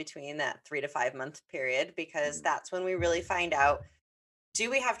fail between that 3 to 5 month period, because Mhm. that's when we really find out, do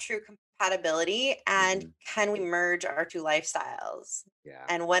we have true compatibility and Mhm. can we merge our two lifestyles? Yeah.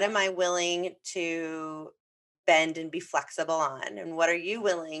 And what am I willing to bend and be flexible on? And what are you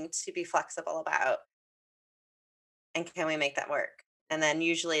willing to be flexible about? And can we make that work? And then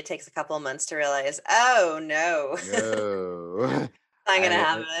usually it takes a couple of months to realize, oh no, it's No. not I gonna mean,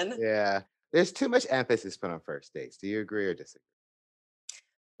 happen. yeah. There's too much emphasis put on first dates. Do you agree or disagree?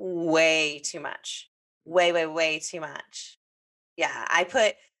 Way too much. Way, way, way too much. Yeah, I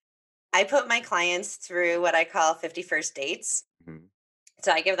put my clients through what I call 51st dates. Mhm.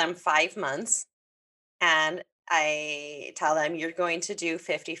 So I give them 5 months and I tell them you're going to do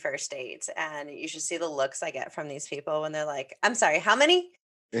 51st dates, and you should see the looks I get from these people when they're like, "I'm sorry, how many?"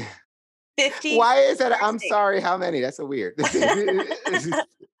 50 Why is that? first I'm dates. sorry, how many? That's so weird.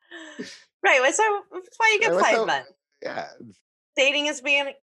 Right, that's why you Like, get what's 5 so months. yeah. Dating has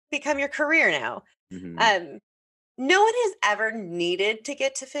become your career now. Mhm. Um, no one has ever needed to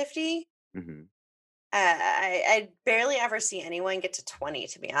get to 50. Mhm. I barely ever see anyone get to 20,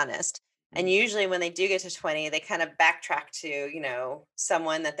 to be honest. And Mhm. usually when they do get to 20, they kind of backtrack to,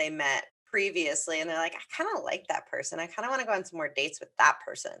 someone that they met previously. And they're like, I kind of like that person. I kind of want to go on some more dates with that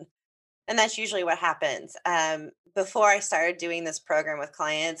person. And that's usually what happens. Before I started doing this program with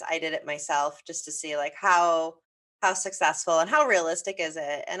clients, I did it myself just to see like how successful and how realistic is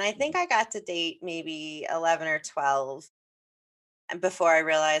it. And I think Mhm. I got to date maybe 11 or 12 before I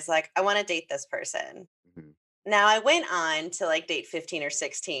realized like I want to date this person. Mhm. Now I went on to like date 15 or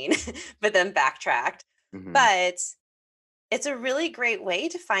 16, but then backtracked. Mhm. But it's a really great way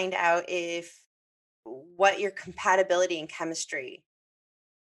to find out if what your compatibility and chemistry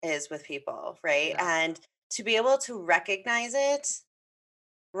is with people, right? Yeah. And to be able to recognize it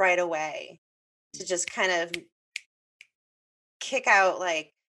right away, to just kind of kick out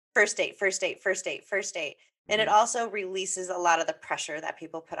like first date, first date, first date, first date. And it Mhm. also releases a lot of the pressure that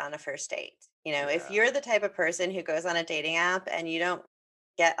people put on a first date. If Yeah. you're the type of person who goes on a dating app and you don't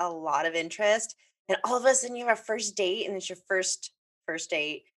get a lot of interest, and all of a sudden you have a first date and it's your first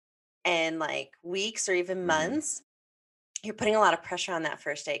date in like weeks or even Mhm. months, you're putting a lot of pressure on that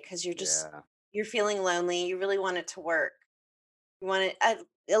first date because Yeah. you're feeling lonely. You really want it to work. You want it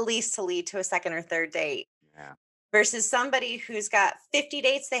at least to lead to a second or third date Yeah. versus somebody who's got 50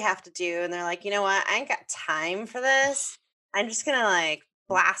 dates they have to do and they're like, "You know what? I ain't got time for this. I'm just going to like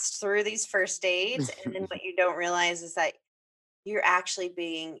blast through these first dates." And then what you don't realize is that you're actually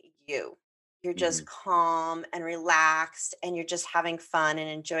being you. You're just Mhm. calm and relaxed and you're just having fun and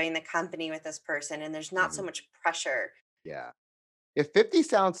enjoying the company with this person, and there's not so Mhm. much pressure. Yeah. If 50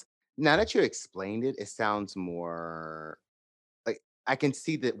 sounds now that you explained it, it sounds more like I can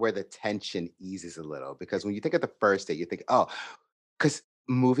see that where the tension eases a little because when you think of the first date, you think, oh, because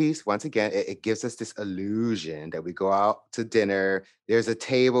movies, once again, it gives us this illusion that we go out to dinner, there's a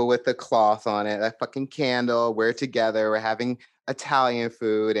table with a cloth on it, a fucking candle, we're together, we're having Italian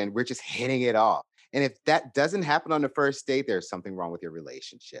food, and we're just hitting it off. And if that doesn't happen on the first date, there's something wrong with your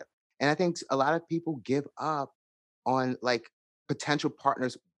relationship. And I think a lot of people give up on like potential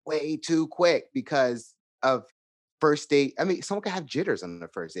partners way too quick because of first date. I mean, someone could have jitters on the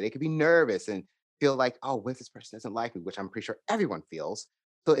first date. They could be nervous and feel like, oh, what if this person doesn't like me, which I'm pretty sure everyone feels.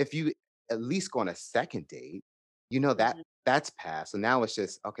 So if you at least go on a second date, you know that Mhm. that's past. So now it's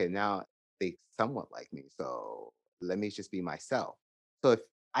just okay. Now they somewhat like me, so let me just be myself. So if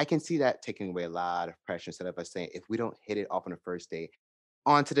I can see that taking away a lot of pressure instead of us saying if we don't hit it off on the first date,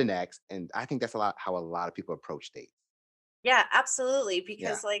 on to the next. And I think that's a lot how a lot of people approach dates. Yeah, absolutely. Yeah.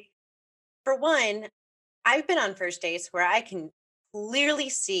 Because, like, for one, I've been on first dates where I can clearly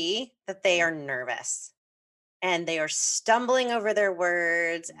see that they Mhm. are nervous and they are stumbling over their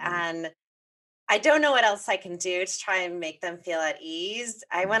words. Mhm. And I don't know what else I can do to try and make them feel at ease.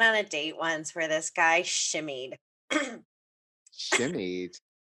 I went Mhm. on a date once where this guy shimmied. Shimmied, He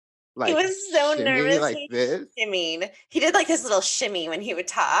like was so shimmy nervous. like He this. shimmied. He did like this little shimmy when he would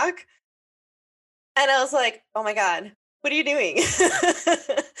talk. And I was like, "Oh my god, what are you doing?"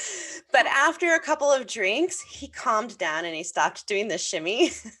 But after a couple of drinks, he calmed down and he stopped doing the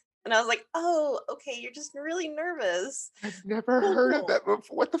shimmy. And I was like, "Oh, okay, you're just really nervous." I've never Cool, heard of cool. that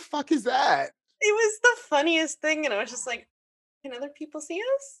before. What the fuck is that? It was the funniest thing, and I was just like, "Can other people see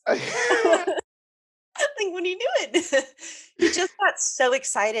us?" Like, "What are you doing?" He just got so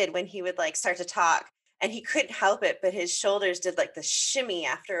excited when he would, like, start to talk, and he couldn't help it, but his shoulders did, like, the shimmy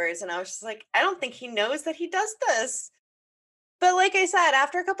afterwards, and I was just like, "I don't think he knows that he does this." But like I said,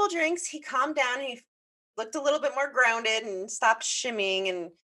 after a couple drinks, he calmed down, he looked a little bit more grounded and stopped shimmying,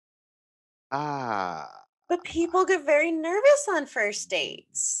 and Ah. but people get very nervous on first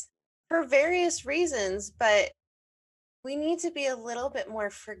dates for various reasons, but we need to be a little bit more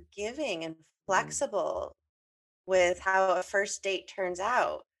forgiving and Mhm. flexible with how a first date turns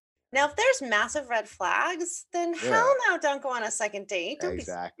out. Now, if there's massive red flags, then hell Yeah, no, don't go on a second date. Don't be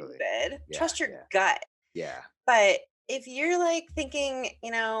exactly. stupid. Yeah, Trust your yeah, gut. yeah. But if you're like thinking,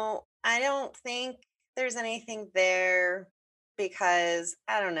 I don't think there's anything there because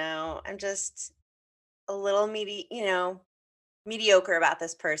I don't know, I'm just a little mediocre about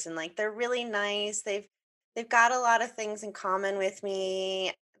this person. Like they're really nice. They've got a lot of things in common with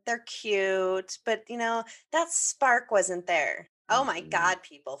me. They're cute, but that spark wasn't there. Oh my Mhm. god,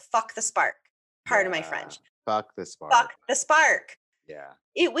 people, fuck the spark. Pardon my Yeah. French. Fuck the spark. Fuck the spark. Yeah,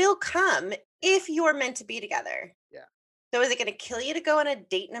 It will come yeah, if you're meant to be together. yeah. So is it gonna kill you to go on a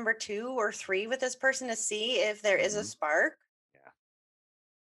date number 2 or 3 with this person to see if there is a Mhm. spark? Yeah.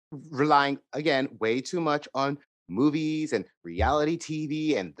 Relying again way too much on movies and reality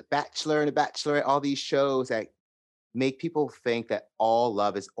TV and The Bachelor and The Bachelorette, all these shows that make people think that all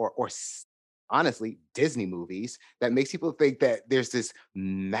love is honestly Disney movies that makes people think that there's this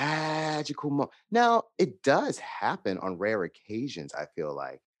magical now it does happen on rare occasions, I feel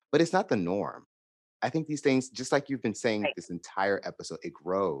like, but it's not the norm. I think these things, just like you've been saying Right. this entire episode, it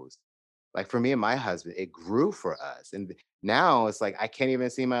grows. Like for me and my husband, it grew for us. And now it's like I can't even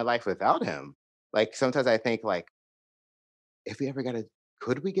see my life without him. Like sometimes I think like if we ever got a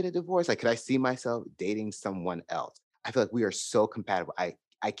could we get a divorce? Like could I see myself dating someone else? I feel like we are so compatible. I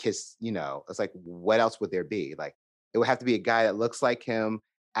kiss, it's like what else would there be? Like it would have to be a guy that looks like him,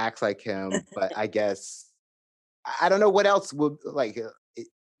 acts like him, but I guess I don't know what else would like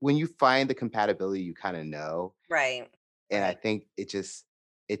when you find the compatibility, you kind of know, Right. and I Right. think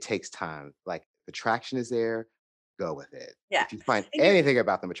it takes time. Like, the traction is there, go with it. Yeah. If you find And you anything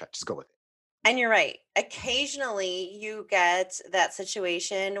about them attract just go with it. and you're right. Occasionally you get that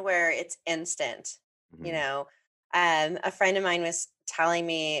situation where it's instant, you Mhm, know. A friend of mine was telling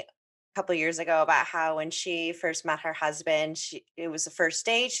me a couple years ago about how when she first met her husband, it was the first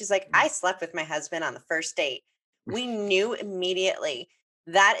date. She's like, mhm. I slept with my husband on the first date. We knew immediately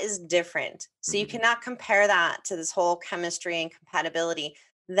that is different. So you Mhm. cannot compare that to this whole chemistry and compatibility.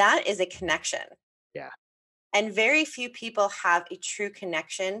 That is a connection. Yeah, And very few people have a true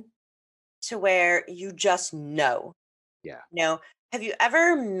connection to where you just know. yeah, Have you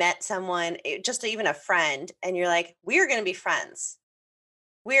ever met someone, just even a friend, and you're like, we're going to be friends? yeah.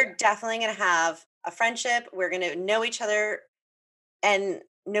 We're definitely going to have a friendship. We're going to know each other. And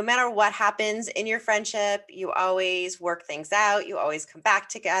no matter what happens in your friendship, you always work things out. You always come back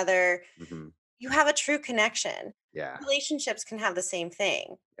together. Mhm. You have a true connection. Yeah, Relationships can have the same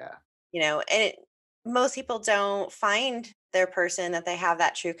thing, yeah. and most people don't find their person that they have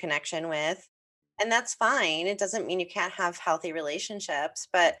that true connection with. And that's fine. It doesn't mean you can't have healthy relationships,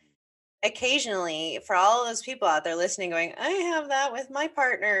 but Mhm. occasionally, for all of those people out there listening, going, I have that with my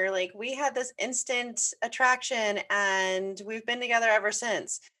partner. Like we had this instant attraction and we've been together ever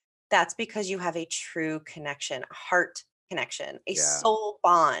since. That's because you have a true connection, a heart connection, a Yeah, soul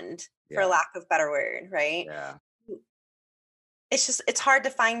bond, for yeah, lack of better word, right? yeah. It's hard to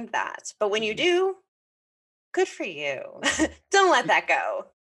find that. But when you Mhm. do, good for you. Don't let Do that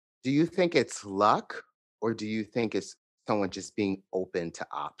go. do you think it's luck, or do you think it's someone just being open to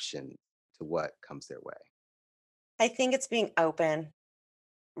option to what comes their way? I think it's being open,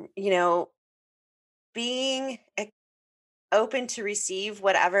 you know, being open to receive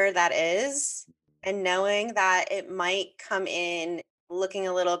whatever that is and knowing that it might come in looking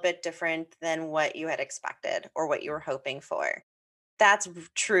a little bit different than what you had expected or what you were hoping for. That's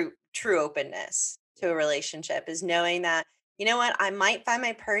true openness to a Yeah. relationship, is knowing that, you know what, I might find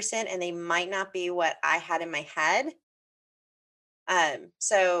my person and they might not be what I had in my head.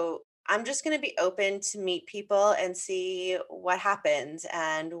 So I'm just going to be open to meet people and see what happens.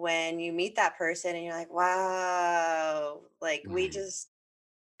 And when you meet that person and you're like, wow, like Mhm. we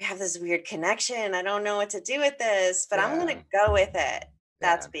have this weird connection. I don't know what to do with this, but I'm going Yeah, to go with it.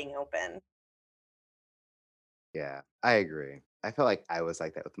 That's yeah, being open. yeah. I agree. I felt like I was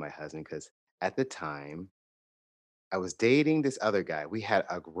like that with my husband because at the time I was dating this other guy. We had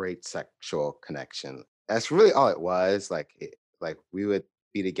a great sexual connection. That's really all it was. Like we would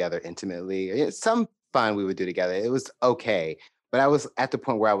be together intimately. Some fun we would do together. It was okay. But I was at the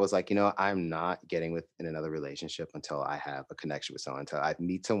point where I was like, I'm not getting in another relationship until I have a connection with someone, until I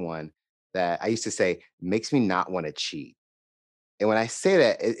meet someone that I used to say makes me not want to cheat. And when I say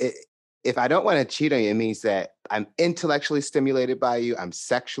that, if I don't want to cheat on you, it means that I'm intellectually stimulated by you, I'm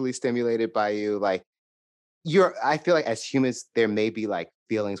sexually stimulated by you. Like I feel like as humans, there may be like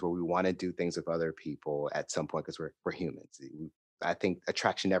feelings where we want to do things with other people at some point because we're humans. I think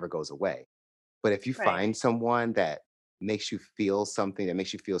attraction never goes away. But if you Right. find someone that makes you feel something, that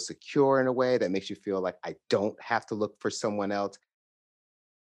makes you feel secure in a way, that makes you feel like I don't have to look for someone else,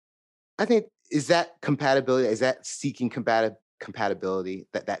 I think is that compatibility? Is that seeking compatibility?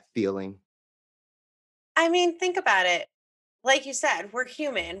 That feeling? I mean, think about it. Like you said, we're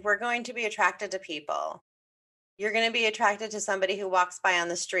human. We're going to be attracted to people. You're going to be attracted to somebody who walks by on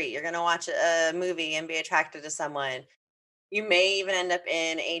the street. You're going to watch a movie and be attracted to someone. You may even end up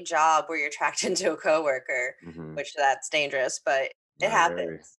in a job where you're attracted to a coworker, Hmm. which that's dangerous, but it Very,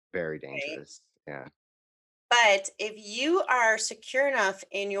 happens, very right? dangerous. Yeah. But if you are secure enough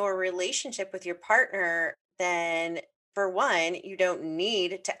in your relationship with your partner, then for one, you don't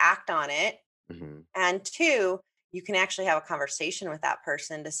need to act on it. Hmm. And two, you can actually have a conversation with that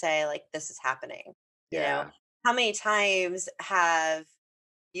person to say, like, this is happening. You know, Yeah. how many times have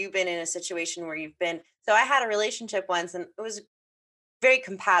you been in a situation where you've been? So I had a relationship once and it was very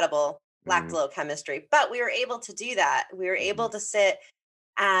compatible, lacked Hmm. a little chemistry, but we were able to do that. We were able Hmm. to sit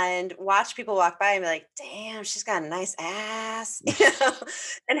and watch people walk by and be like, damn, she's got a nice ass,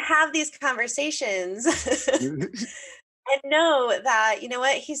 and have these conversations. And know that, you know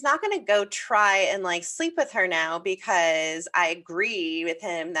what, he's not going to go try and like sleep with her now because I agree with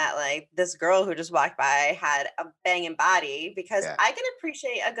him that like this girl who just walked by had a banging body, because Yeah. I can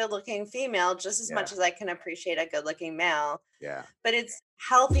appreciate a good looking female just as Yeah. much as I can appreciate a good looking male. Yeah. But it's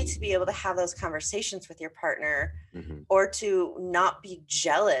healthy to be able to have those conversations with your partner, Hmm. or to not be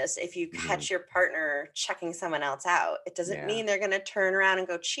jealous if you Hmm. catch your partner checking someone else out. It doesn't Yeah. mean they're going to turn around and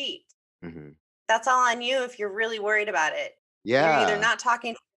go cheat. Hmm. That's all on you if you're really worried about it. You're either Yeah. not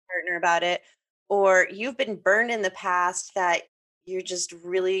talking to your partner about it, or you've been burned in the past that you're just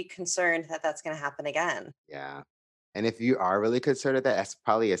really concerned that that's going to happen again. Yeah. And if you are really concerned with that, that's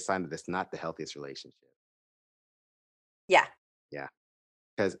probably a sign that it's not the healthiest relationship. Yeah. Yeah.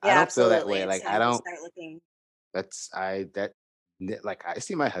 Because I Yeah, don't feel that absolutely. way. It's Like I time to don't. start looking. That's I that like I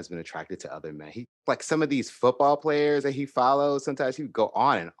see my husband attracted to other men. He like some of these football players that he follows. Sometimes he would go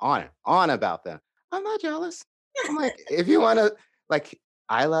on and on and on about them. I'm not jealous. I'm like, if you want to, like,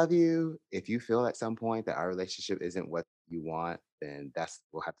 I love you. If you feel at some point that our relationship isn't what you want, then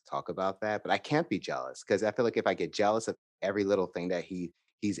we'll have to talk about that. But I can't be jealous because I feel like if I get jealous of every little thing that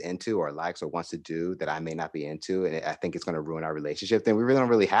he's into or likes or wants to do that I may not be into, and I think it's going to ruin our relationship, then we really don't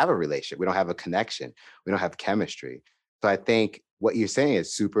really have a relationship. We don't have a connection. We don't have chemistry. So I think what you're saying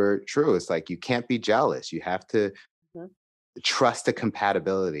is super true. It's like you can't be jealous. You have to Mhm. trust the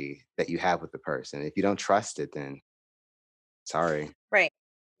compatibility that you have with the person. If you don't trust it, then sorry. Right.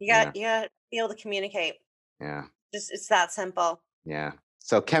 Yeah. You got to be able to communicate. Yeah. Just it's that simple. Yeah.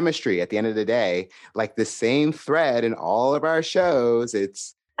 So chemistry at the end of the day, like the same thread in all of our shows,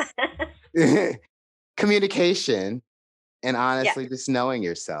 it's communication and Yeah. honestly just knowing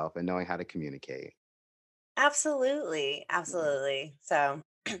yourself and knowing how to communicate. Absolutely. Yeah. Absolutely. So,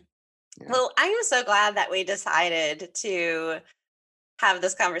 Yeah. well, I am so glad that we decided to have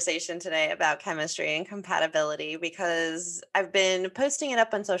this conversation today about chemistry and compatibility, because I've been posting it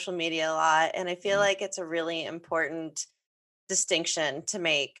up on social media a lot and I feel Mhm. like it's a really important distinction to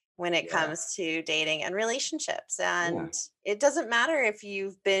make when it Yeah. comes to dating and relationships. Yeah. And it doesn't matter if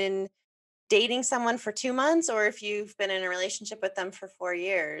you've been dating someone for 2 months or if you've been in a relationship with them for 4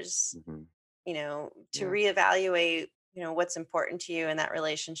 years, Mhm. to Yeah. reevaluate, what's important to you in that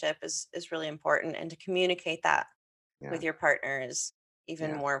relationship is really important, and to communicate that Yeah. with your partner is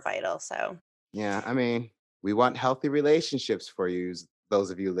even Yeah. more vital. So, Yeah, I mean, we want healthy relationships for you, those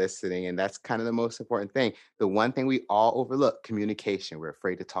of you listening, and that's kind of the most important thing. The one thing we all overlook, communication. We're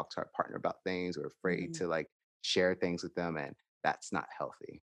afraid to talk to our partner about things. We're afraid mhm, to like share things with them, and that's not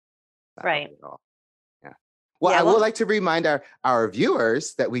healthy. Not right. healthy at all. Yeah. Well, Yeah, I would well, like to remind our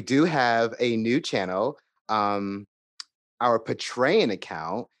viewers that we do have a new channel, um, our Patreon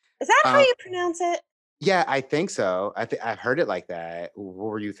account. is that how Um, you pronounce it? yeah, I think so. I've heard it like that.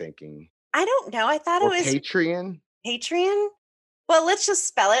 What were you thinking? I don't know. I thought it Or was Patreon? Patreon. Well, let's just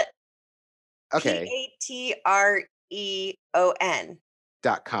spell it Okay. Patreon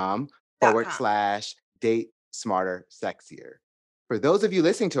 .com dot forward com. slash date Smarter, Sexier. For those of you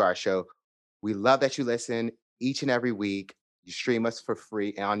listening to our show, we love that you listen each and every week. You stream us for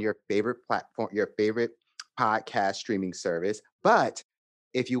free on your favorite platform, your favorite podcast streaming service. But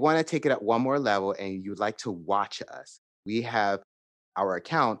if you want to take it up one more level and you'd like to watch us, we have our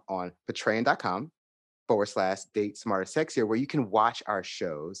account on patreon.com/date smarter sexier, where you can watch our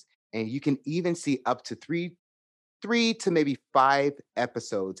shows and you can even see up to three to maybe 5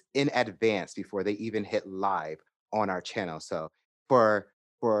 episodes in advance before they even hit live on our channel. So for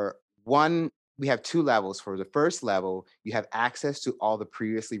one, we have 2 levels. For the first level, you have access to all the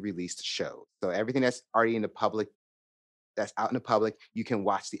previously released shows. So everything that's already in the public, that's out in the public, you can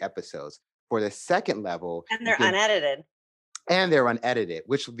watch the episodes. For the second level, And they're unedited. And they're unedited,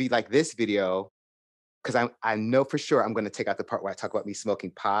 which would be like this video, because I know for sure I'm going to take out the part where I talk about me smoking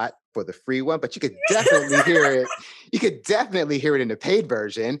pot for the free one, but you could definitely hear it. You could definitely hear it in the paid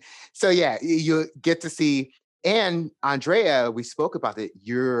version. So yeah, you get to see. And Andrea, we spoke about that.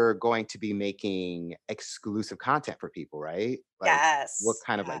 You're going to be making exclusive content for people, right? Like, Yes. what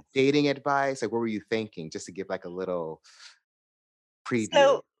kind of like dating advice? Like, what were you thinking? Just to give like a little preview.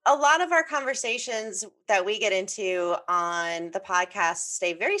 So a lot of our conversations that we get into on the podcast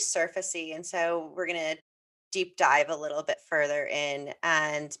stay very surfacey. And so we're going to deep dive a little bit further in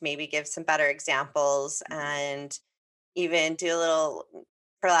and maybe give some better examples and even do a little,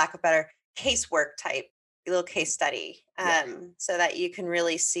 for lack of better, casework type, a little case study, so that you can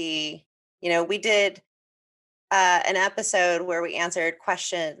really see, we did an episode where we answered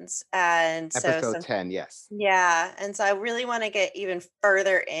questions, and Episode 10, yes. Yeah, and so I really want to get even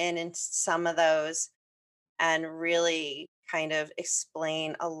further into some of those and really kind of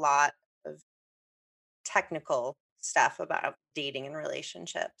explain a lot of technical stuff about dating and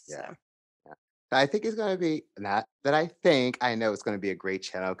relationships. Yeah. So. Yeah. I think it's going to be, not that I know it's going to be a great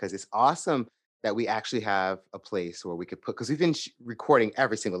channel, because it's awesome that we actually have a place where we could put, because we've been recording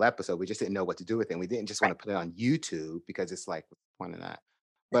every single episode. We just didn't know what to do with it. And we didn't just want to put it on YouTube, because it's like, what's the point of that?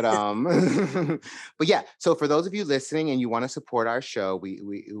 But but yeah, so for those of you listening and you want to support our show, we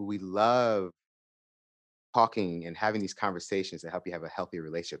love talking and having these conversations to help you have a healthy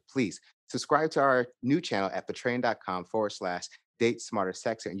relationship. Please subscribe to our new channel at patreon.com/date smarter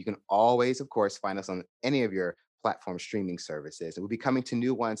sexier. And you can always, of course, find us on any of your platform streaming services. And we'll be coming to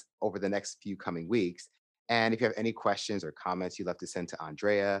new ones over the next few coming weeks. And if you have any questions or comments you'd love to send to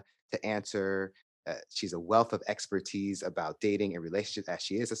Andrea to answer, she's a wealth of expertise about dating and relationships, as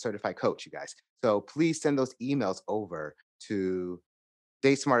she is a certified coach, you guys. So please send those emails over to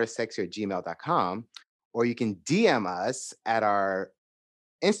datesmartersexier@gmail.com, or you can DM us at our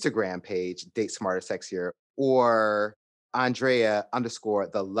Instagram page, Date Smarter Sexier, or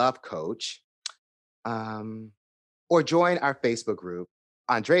Andrea_the Love Coach. Or join our Facebook group,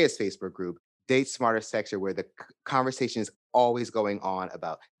 Andrea's Facebook group, Date Smarter Sexier, where the conversation is always going on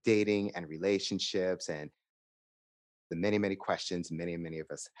about dating and relationships and the many, many questions many of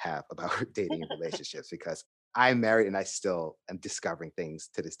us have about dating and relationships, because I'm married and I still am discovering things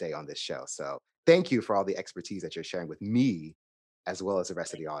to this day on this show. So thank you for all the expertise that you're sharing with me, as well as the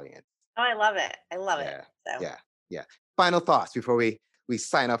rest of the audience. Oh, I love it. I love it. So. Yeah. Final thoughts before we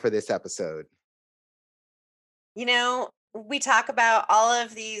sign off for this episode. We talk about all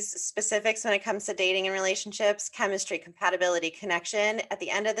of these specifics when it comes to dating and relationships, chemistry, compatibility, connection. At the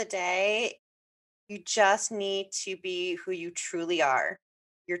end of the day, you just need to be who you truly are,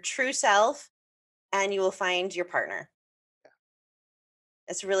 your true self, and you will find your partner. Yeah.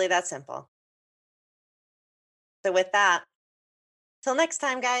 It's really that simple. So with that, till next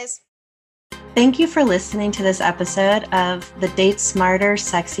time, guys. Thank you for listening to this episode of the Date Smarter,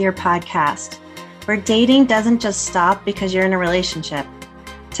 Sexier podcast, where dating doesn't just stop because you're in a relationship.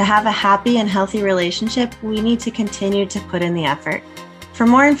 To have a happy and healthy relationship, we need to continue to put in the effort. For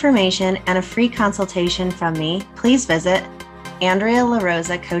more information and a free consultation from me, please visit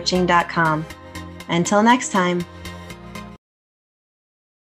AndreaLaRosaCoaching.com. Until next time.